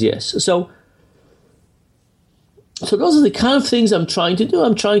answer is yes. So those are the kind of things I'm trying to do.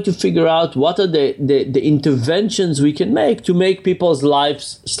 I'm trying to figure out what are the interventions we can make to make people's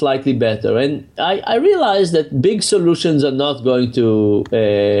lives slightly better. And I realize that big solutions are not going to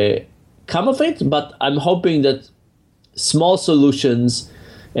come of it, but I'm hoping that small solutions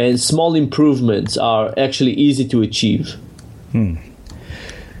and small improvements are actually easy to achieve.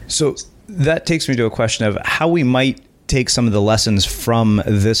 So that takes me to a question of how we might take some of the lessons from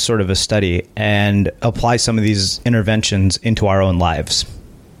this sort of a study and apply some of these interventions into our own lives.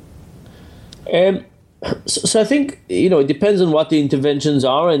 So I think, it depends on what the interventions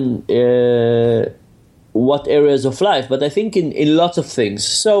are and what areas of life, but I think in lots of things.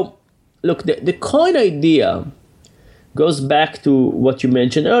 So look, the coin idea goes back to what you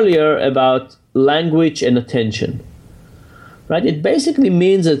mentioned earlier about language and attention. Right? It basically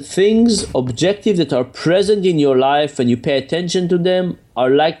means that things, objectives that are present in your life and you pay attention to them are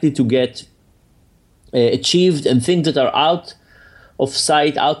likely to get achieved, and things that are out of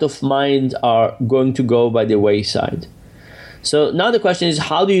sight, out of mind are going to go by the wayside. So now the question is,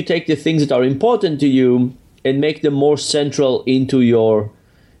 how do you take the things that are important to you and make them more central into your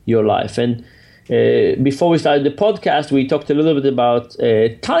life? And before we started the podcast, we talked a little bit about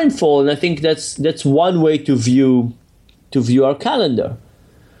timefall, and I think that's one way to view our calendar,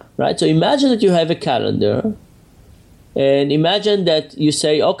 right? So imagine that you have a calendar, and imagine that you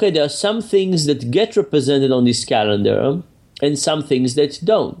say, okay, there are some things that get represented on this calendar and some things that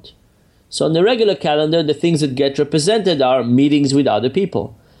don't. So on the regular calendar, the things that get represented are meetings with other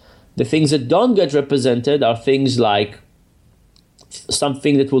people. The things that don't get represented are things like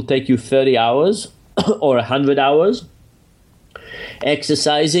something that will take you 30 hours or 100 hours.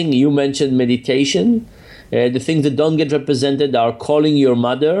 Exercising, you mentioned meditation. The things that don't get represented are calling your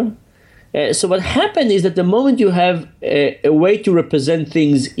mother. So what happened is that the moment you have a way to represent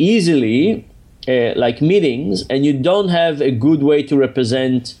things easily, like meetings, and you don't have a good way to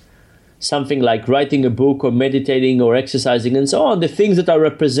represent something like writing a book or meditating or exercising and so on, the things that are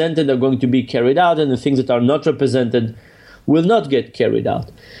represented are going to be carried out, and the things that are not represented will not get carried out.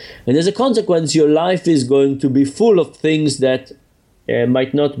 And as a consequence, your life is going to be full of things that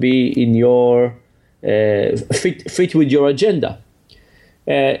might not be in your fit with your agenda.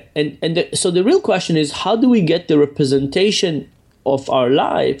 So the real question is, how do we get the representation of our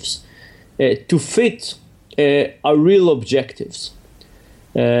lives to fit our real objectives?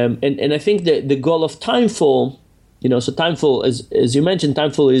 And I think the goal of Timefall, so Timefall, as you mentioned,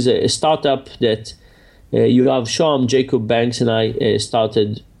 Timefall is a startup that Yoav Shom, Jacob Banks, and I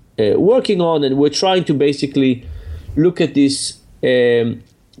started working on, and we're trying to basically look at this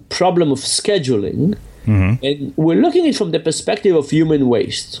problem of scheduling, and we're looking at it from the perspective of human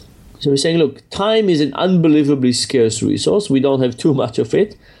waste. So we're saying, look, time is an unbelievably scarce resource. We don't have too much of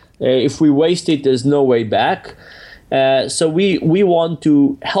it. If we waste it, there's no way back. So we want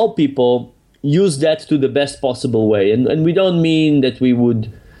to help people use that to the best possible way. And we don't mean that we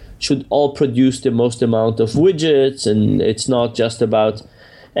should all produce the most amount of widgets, and it's not just about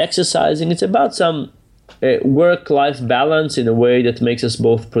exercising. It's about some work-life balance in a way that makes us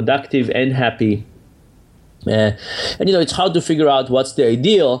both productive and happy. And it's hard to figure out what's the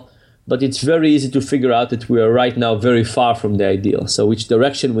ideal, but it's very easy to figure out that we are right now very far from the ideal. So which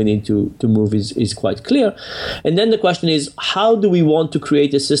direction we need to move is quite clear. And then the question is, how do we want to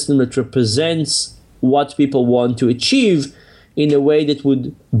create a system that represents what people want to achieve in a way that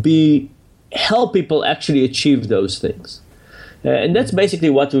would help people actually achieve those things? And that's basically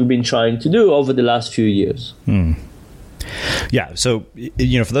what we've been trying to do over the last few years. Yeah. So,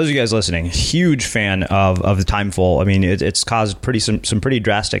 for those of you guys listening, huge fan of the Timeful. I mean, it's caused some pretty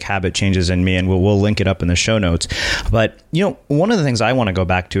drastic habit changes in me, and we'll link it up in the show notes. But, one of the things I want to go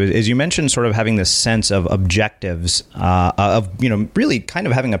back to is you mentioned sort of having this sense of objectives, really kind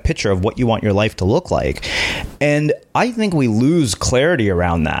of having a picture of what you want your life to look like. And I think we lose clarity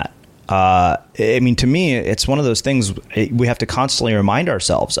around that. To me, it's one of those things we have to constantly remind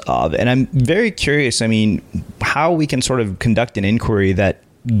ourselves of. And I'm very curious, how we can sort of conduct an inquiry that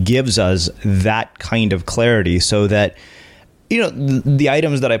gives us that kind of clarity so that, the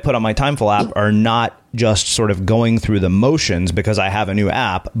items that I put on my Timeful app are not just sort of going through the motions because I have a new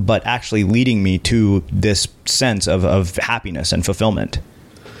app, but actually leading me to this sense of happiness and fulfillment.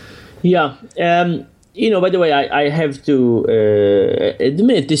 Yeah. By the way, I have to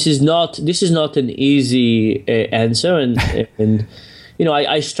admit this is not an easy answer, and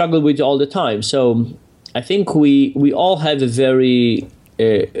I struggle with it all the time. So I think we all have a very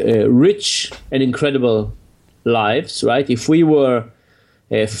rich and incredible lives, right? If we were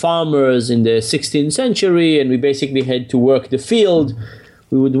farmers in the 16th century and we basically had to work the field,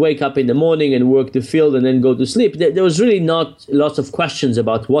 we would wake up in the morning and work the field and then go to sleep. There was really not lots of questions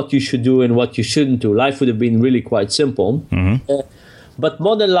about what you should do and what you shouldn't do. Life would have been really quite simple. Mm-hmm. But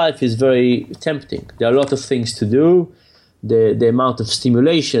modern life is very tempting. There are a lot of things to do. The amount of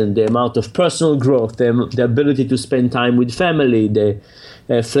stimulation, the amount of personal growth, the ability to spend time with family, the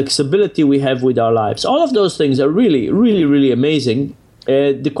flexibility we have with our lives. All of those things are really, really, really amazing.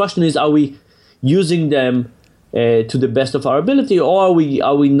 The question is, are we using them to the best of our ability, or are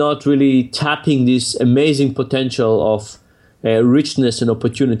we not really tapping this amazing potential of richness and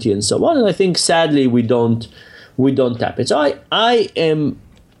opportunity and so on? And I think sadly we don't tap it. So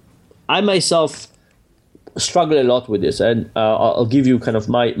I myself struggle a lot with this, and I'll give you kind of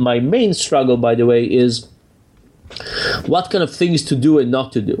my main struggle, by the way, is what kind of things to do and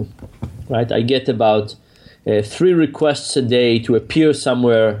not to do. Right? I get about 3 requests a day to appear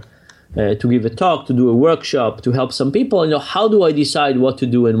somewhere, to give a talk, to do a workshop, to help some people. How do I decide what to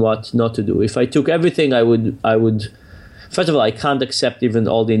do and what not to do? If I took everything, I would. First of all, I can't accept even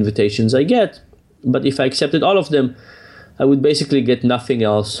all the invitations I get. But if I accepted all of them, I would basically get nothing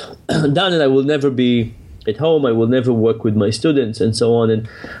else done, and I will never be at home. I will never work with my students, and so on. And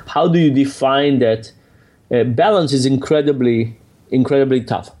how do you define that? Balance is incredibly, incredibly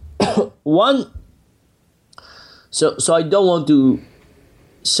tough. So I don't want to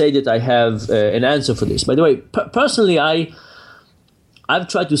say that I have an answer for this. By the way, personally, I've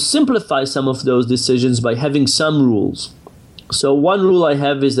tried to simplify some of those decisions by having some rules. So one rule I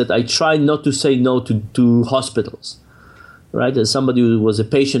have is that I try not to say no to hospitals. Right? As somebody who was a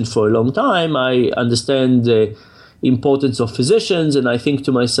patient for a long time, I understand the importance of physicians, and I think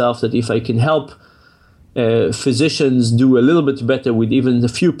to myself that if I can help physicians do a little bit better with even a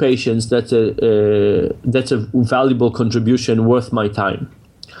few patients, that's a valuable contribution worth my time.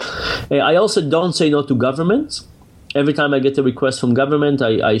 I also don't say no to governments. Every time I get a request from government,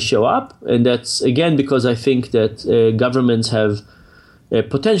 I show up, and that's again because I think that governments have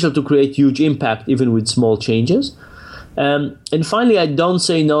potential to create huge impact even with small changes. And finally, I don't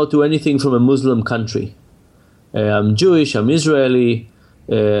say no to anything from a Muslim country. I'm Jewish, I'm Israeli.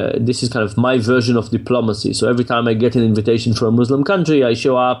 This is kind of my version of diplomacy. So every time I get an invitation from a Muslim country, I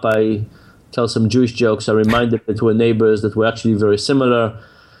show up, I tell some Jewish jokes, I remind them that we're neighbors, that we're actually very similar,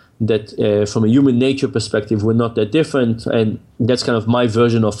 that from a human nature perspective, we're not that different. And that's kind of my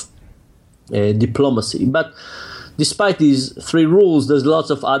version of diplomacy. But despite these 3 rules, there's lots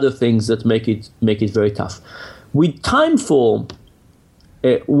of other things that make it very tough. With Timeful,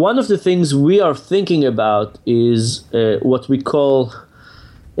 one of the things we are thinking about is what we call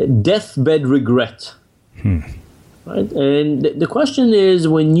deathbed regret. Right? And the question is,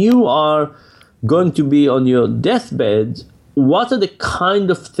 when you are going to be on your deathbed, what are the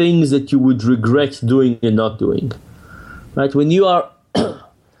kind of things that you would regret doing and not doing, right? When you are,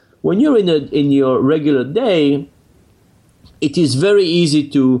 when you're in your regular day, it is very easy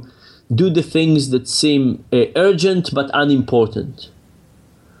to do the things that seem urgent but unimportant,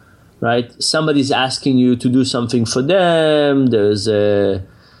 right? Somebody's asking you to do something for them. There's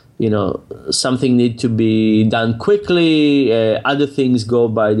something need to be done quickly. Other things go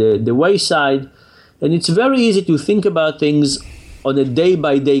by the wayside. And it's very easy to think about things on a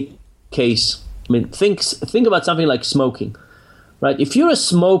day-by-day case. I mean, think about something like smoking, right? If you're a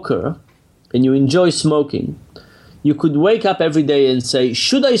smoker and you enjoy smoking, you could wake up every day and say,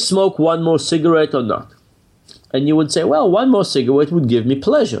 should I smoke one more cigarette or not? And you would say, well, one more cigarette would give me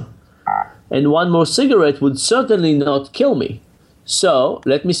pleasure. And one more cigarette would certainly not kill me. So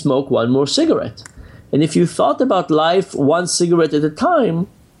let me smoke one more cigarette. And if you thought about life one cigarette at a time,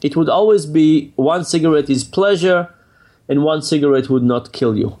 it would always be one cigarette is pleasure and one cigarette would not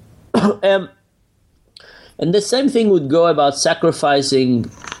kill you. And the same thing would go about sacrificing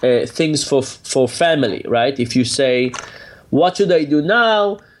things for family, right? If you say, what should I do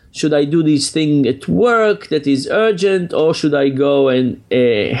now? Should I do this thing at work that is urgent, or should I go and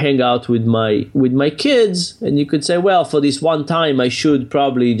hang out with my kids? And you could say, well, for this one time, I should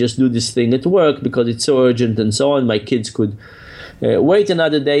probably just do this thing at work because it's so urgent and so on. My kids could wait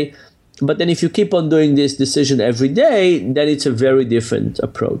another day. But then if you keep on doing this decision every day, then it's a very different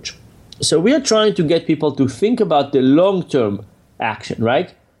approach. So we are trying to get people to think about the long-term action,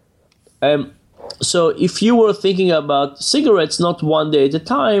 right? So if you were thinking about cigarettes, not one day at a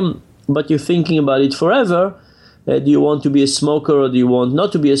time, but you're thinking about it forever, do you want to be a smoker or do you want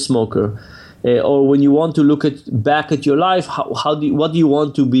not to be a smoker? Or when you want to look back at your life, what do you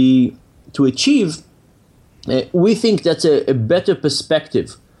want to achieve? We think that's a better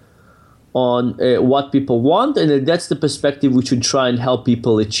perspective on what people want, and that's the perspective we should try and help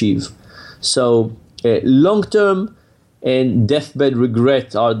people achieve. So long-term and deathbed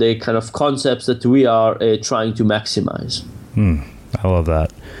regret are the kind of concepts that we are trying to maximize. I love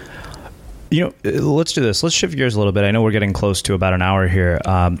that. Let's do this. Let's shift gears a little bit. I know we're getting close to about an hour here.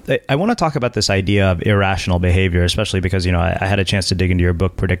 I want to talk about this idea of irrational behavior, especially because, I had a chance to dig into your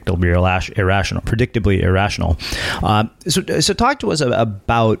book, Predictably Irrational. So talk to us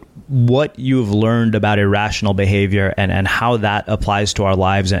about what you've learned about irrational behavior and how that applies to our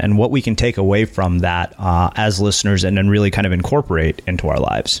lives and what we can take away from that as listeners and then really kind of incorporate into our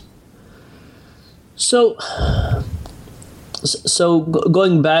lives. So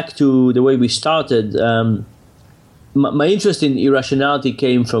going back to the way we started, my interest in irrationality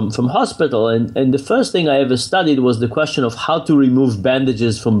came from hospital, and the first thing I ever studied was the question of how to remove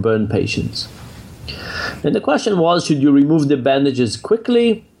bandages from burn patients. And the question was, should you remove the bandages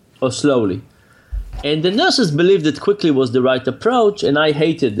quickly or slowly? And the nurses believed that quickly was the right approach, and I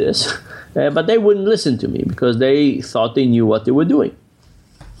hated this, but they wouldn't listen to me because they thought they knew what they were doing.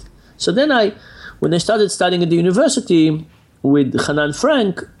 So then when I started studying at the university, with Hanan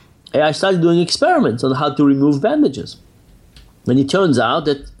Frank, I started doing experiments on how to remove bandages. And it turns out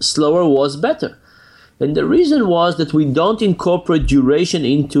that slower was better. And the reason was that we don't incorporate duration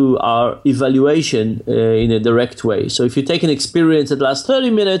into our evaluation in a direct way. So if you take an experience that lasts 30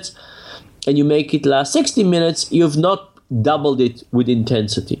 minutes and you make it last 60 minutes, you've not doubled it with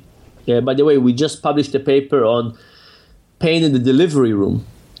intensity. By the way, we just published a paper on pain in the delivery room.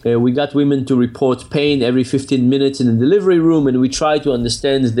 We got women to report pain every 15 minutes in the delivery room, and we try to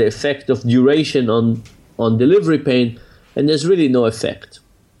understand the effect of duration on delivery pain, and there's really no effect.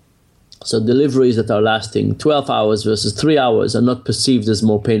 So deliveries that are lasting 12 hours versus 3 hours are not perceived as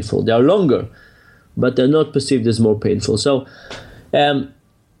more painful. They are longer, but they're not perceived as more painful. So then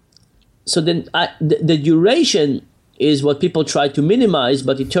the duration is what people try to minimize,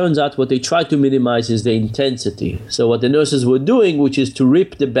 but it turns out what they try to minimize is the intensity. So what the nurses were doing, which is to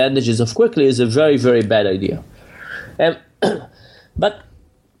rip the bandages off quickly, is a very, very bad idea. But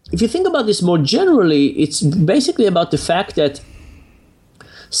if you think about this more generally, it's basically about the fact that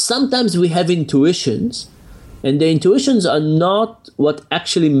sometimes we have intuitions, and the intuitions are not what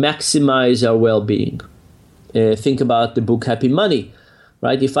actually maximize our well-being. Think about the book Happy Money.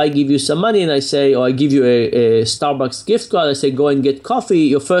 Right? If I give you some money and I say, or I give you a Starbucks gift card, I say, go and get coffee,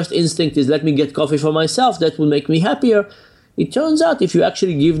 your first instinct is, let me get coffee for myself. That will make me happier. It turns out if you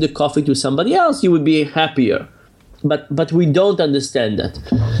actually give the coffee to somebody else, you would be happier. But we don't understand that.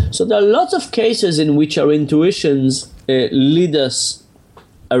 So there are lots of cases in which our intuitions lead us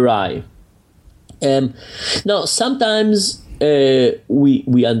awry. Now, sometimes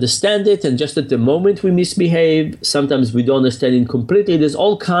we understand it, and just at the moment we misbehave. Sometimes we don't understand it completely. There's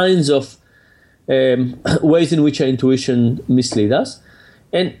all kinds of ways in which our intuition mislead us.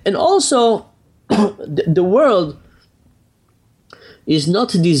 And also, the world is not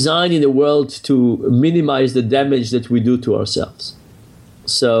designed in the world to minimize the damage that we do to ourselves.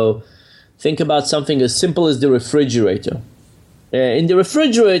 So think about something as simple as the refrigerator. In the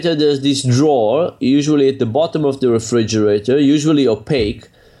refrigerator, there's this drawer, usually at the bottom of the refrigerator, usually opaque,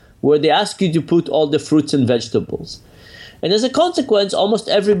 where they ask you to put all the fruits and vegetables. And as a consequence, almost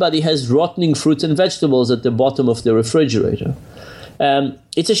everybody has rotting fruits and vegetables at the bottom of the refrigerator.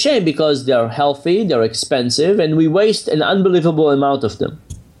 It's a shame because they're healthy, they're expensive, and we waste an unbelievable amount of them.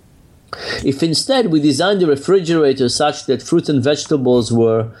 If instead we designed the refrigerator such that fruits and vegetables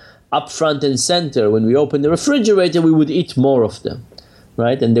were up front and center, when we open the refrigerator, we would eat more of them,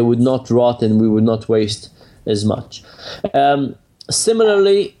 right? And they would not rot and we would not waste as much.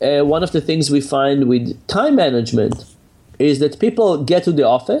 Similarly, one of the things we find with time management is that people get to the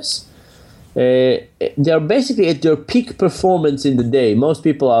office, they're basically at their peak performance in the day. Most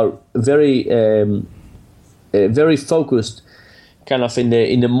people are very focused kind of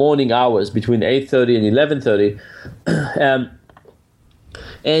in the morning hours between 8:30 and 11:30.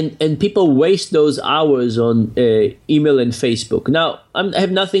 And people waste those hours on email and Facebook. Now, I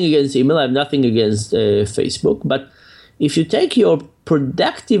have nothing against email, I have nothing against Facebook, but if you take your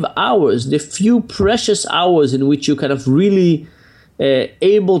productive hours, the few precious hours in which you kind of really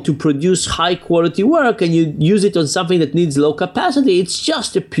able to produce high quality work, and you use it on something that needs low capacity, it's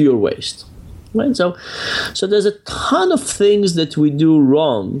just a pure waste, right? So there's a ton of things that we do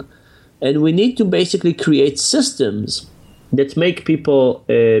wrong, and we need to basically create systems that make people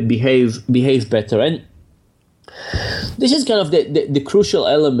behave better. And this is kind of the crucial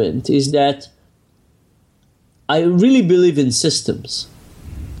element, is that I really believe in systems.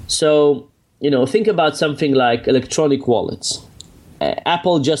 So, think about something like electronic wallets.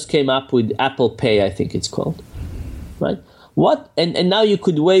 Apple just came up with Apple Pay, I think it's called, right? And now you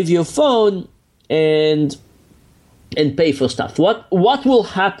could wave your phone and pay for stuff. What will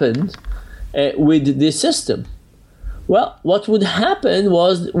happen with this system? Well, what would happen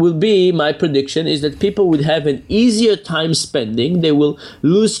will be, my prediction is that people would have an easier time spending. They will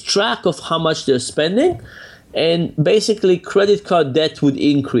lose track of how much they're spending, and basically credit card debt would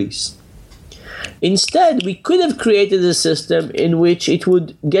increase. Instead, we could have created a system in which it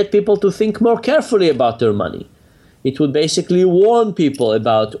would get people to think more carefully about their money. It would basically warn people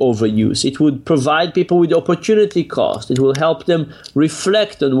about overuse. It would provide people with opportunity cost. It will help them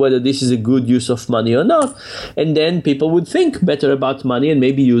reflect on whether this is a good use of money or not. And then people would think better about money and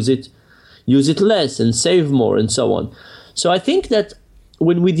maybe use it less and save more and so on. So I think that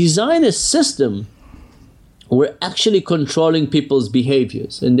when we design a system, we're actually controlling people's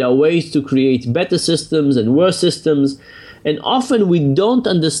behaviors. And there are ways to create better systems and worse systems. And often we don't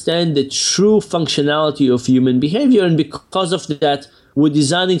understand the true functionality of human behavior. And because of that, we're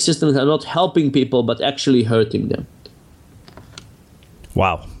designing systems that are not helping people, but actually hurting them.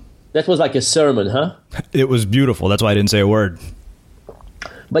 Wow. That was like a sermon, huh? It was beautiful. That's why I didn't say a word.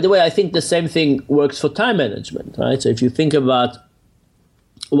 By the way, I think the same thing works for time management, right? So if you think about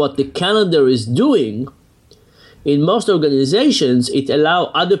what the calendar is doing, in most organizations, it allows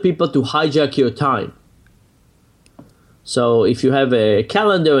other people to hijack your time. So if you have a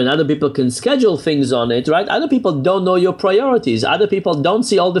calendar and other people can schedule things on it, right? Other people don't know your priorities. Other people don't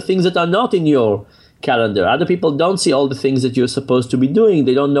see all the things that are not in your calendar. Other people don't see all the things that you're supposed to be doing.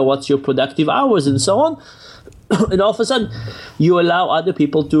 They don't know what's your productive hours and so on. And all of a sudden, you allow other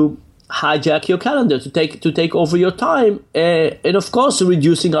people to hijack your calendar, to take over your time, and of course,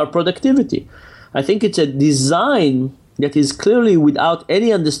 reducing our productivity. I think it's a design that is clearly without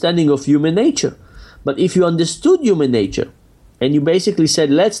any understanding of human nature. But if you understood human nature and you basically said,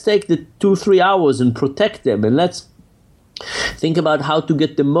 let's take the 2-3 hours and protect them, and let's think about how to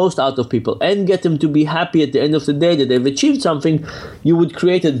get the most out of people and get them to be happy at the end of the day that they've achieved something, you would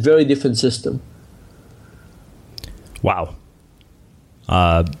create a very different system. Wow.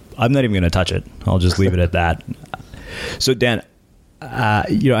 I'm not even going to touch it. I'll just leave it at that. So, Dan, I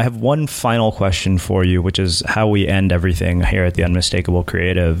have one final question for you, which is how we end everything here at the Unmistakable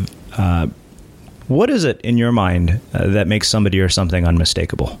Creative. What is it in your mind that makes somebody or something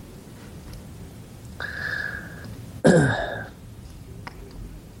unmistakable?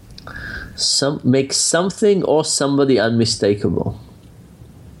 Make something or somebody unmistakable.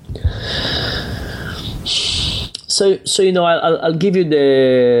 So I'll give you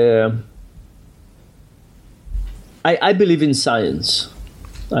the. I believe in science.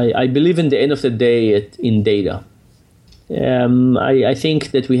 I believe in the end of the day in data. I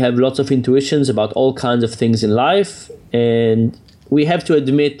think that we have lots of intuitions about all kinds of things in life, and we have to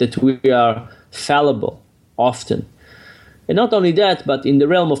admit that we are fallible often. And not only that, but in the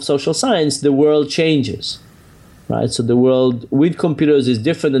realm of social science, the world changes, right? So the world with computers is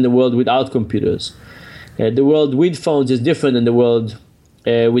different than the world without computers. The world with phones is different than the world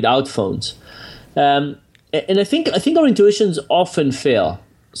without phones. And I think our intuitions often fail.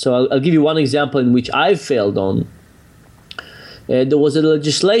 So I'll give you one example in which I've failed on. There was a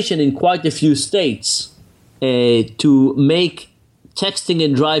legislation in quite a few states to make texting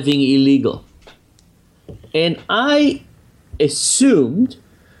and driving illegal. And I assumed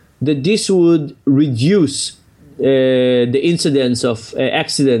that this would reduce the incidence of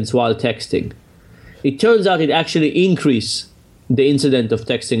accidents while texting. It turns out it actually increased the incident of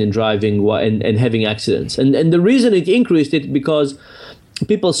texting and driving and having accidents. And the reason it increased it because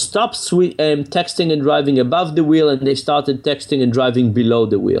people stopped texting and driving above the wheel, and they started texting and driving below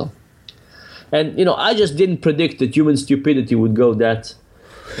the wheel. And I just didn't predict that human stupidity would go that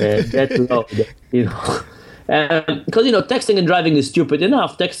low. Because texting and driving is stupid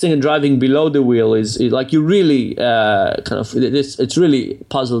enough. Texting and driving below the wheel is like you really it's really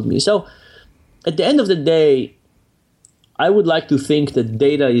puzzled me. So at the end of the day, I would like to think that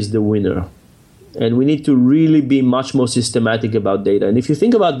data is the winner. And we need to really be much more systematic about data. And if you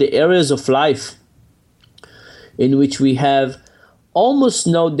think about the areas of life in which we have almost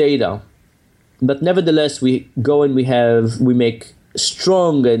no data, but nevertheless we go and we make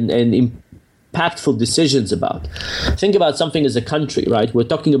strong and impactful decisions about. Think about something as a country, right? We're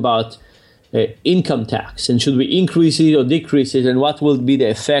talking about income tax, and should we increase it or decrease it, and what will be the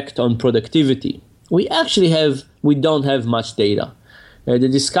effect on productivity? We don't have much data. The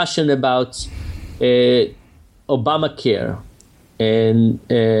discussion about Obamacare and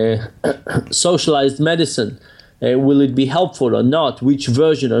socialized medicine, will it be helpful or not? Which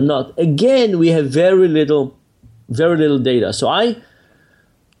version or not? Again, we have very little data. So I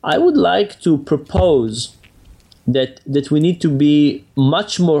would like to propose that we need to be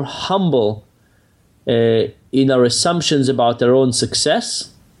much more humble in our assumptions about our own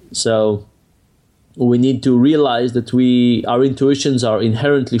success. So we need to realize that our intuitions are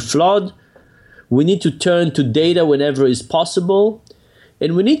inherently flawed. We need to turn to data whenever is possible.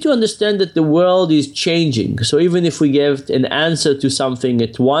 And we need to understand that the world is changing. So even if we get an answer to something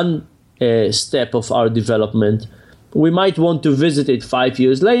at one step of our development, we might want to visit it 5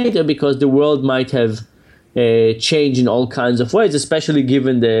 years later because the world might have changed in all kinds of ways, especially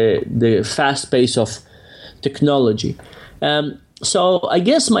given the fast pace of technology. So I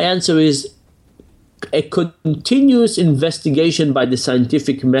guess my answer is a continuous investigation by the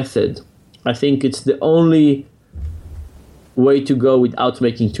scientific method. I think it's the only way to go without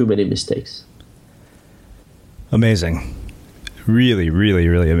making too many mistakes. Amazing. Really, really,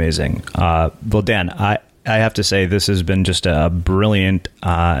 really amazing. Well, Dan, I have to say this has been just a brilliant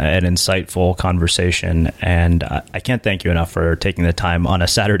and insightful conversation, and I can't thank you enough for taking the time on a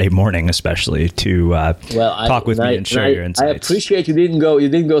Saturday morning, especially to talk with me and share your insights. I appreciate you didn't go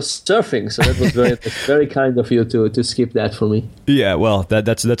surfing, so that was very kind of you to skip that for me. Yeah, well,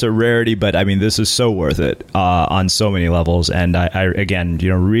 that's a rarity, but I mean, this is so worth it on so many levels, and I again,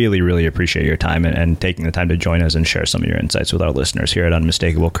 really, really appreciate your time and taking the time to join us and share some of your insights with our listeners here at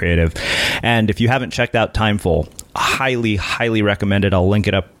Unmistakable Creative. And if you haven't checked out Timeful, highly, highly recommend it. I'll link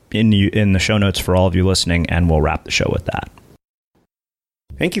it up in the show notes for all of you listening, and we'll wrap the show with that.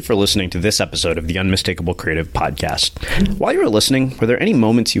 Thank you for listening to this episode of the Unmistakable Creative Podcast. While you were listening, were there any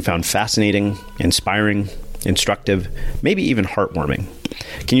moments you found fascinating, inspiring, instructive, maybe even heartwarming?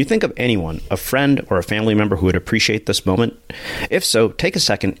 Can you think of anyone, a friend or a family member who would appreciate this moment? If so, take a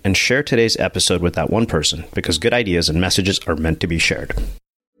second and share today's episode with that one person, because good ideas and messages are meant to be shared.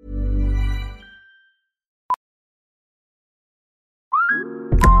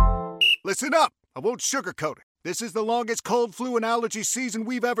 Listen up. I won't sugarcoat it. This is the longest cold, flu, and allergy season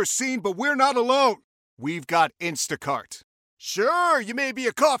we've ever seen, but we're not alone. We've got Instacart. Sure, you may be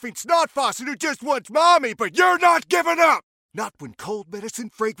a coughing snot faucet who just wants mommy, but you're not giving up. Not when cold medicine,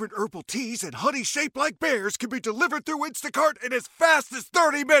 fragrant herbal teas, and honey shaped like bears can be delivered through Instacart in as fast as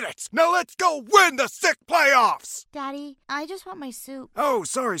 30 minutes. Now let's go win the sick playoffs. Daddy, I just want my soup. Oh,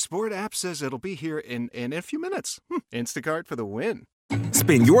 sorry, Sport. App says it'll be here in a few minutes. Instacart for the win.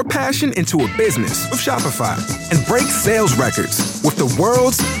 Spin your passion into a business with Shopify and break sales records with the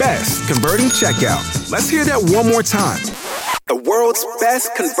world's best converting checkout. Let's hear that one more time. The world's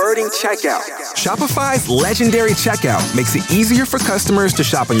best converting checkout. Shopify's legendary checkout makes it easier for customers to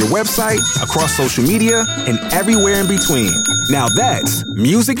shop on your website, across social media, and everywhere in between. Now that's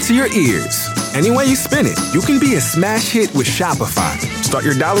music to your ears. Any way you spin it, you can be a smash hit with Shopify. Start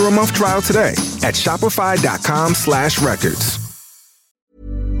your $1 a month trial today at shopify.com/records.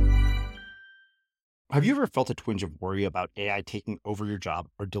 Have you ever felt a twinge of worry about AI taking over your job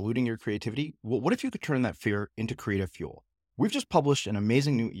or diluting your creativity? Well, what if you could turn that fear into creative fuel? We've just published an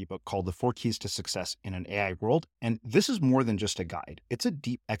amazing new ebook called The 4 Keys to Success in an AI World, and this is more than just a guide. It's a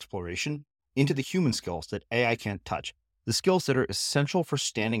deep exploration into the human skills that AI can't touch, the skills that are essential for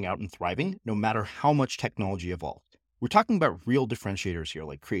standing out and thriving, no matter how much technology evolves. We're talking about real differentiators here,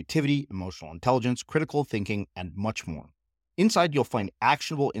 like creativity, emotional intelligence, critical thinking, and much more. Inside, you'll find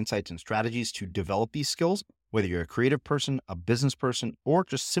actionable insights and strategies to develop these skills, whether you're a creative person, a business person, or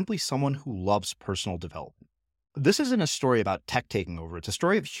just simply someone who loves personal development. This isn't a story about tech taking over. It's a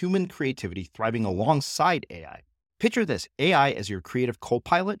story of human creativity thriving alongside AI. Picture this, AI as your creative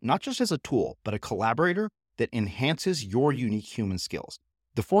co-pilot, not just as a tool, but a collaborator that enhances your unique human skills.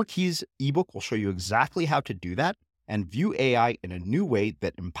 The 4 Keys ebook will show you exactly how to do that and view AI in a new way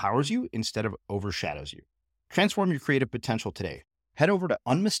that empowers you instead of overshadows you. Transform your creative potential today. Head over to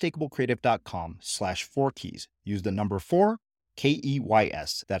unmistakablecreative.com/4keys. Use the number 4,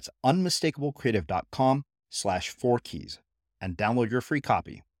 KEYS. That's unmistakablecreative.com/4keys and download your free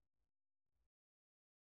copy.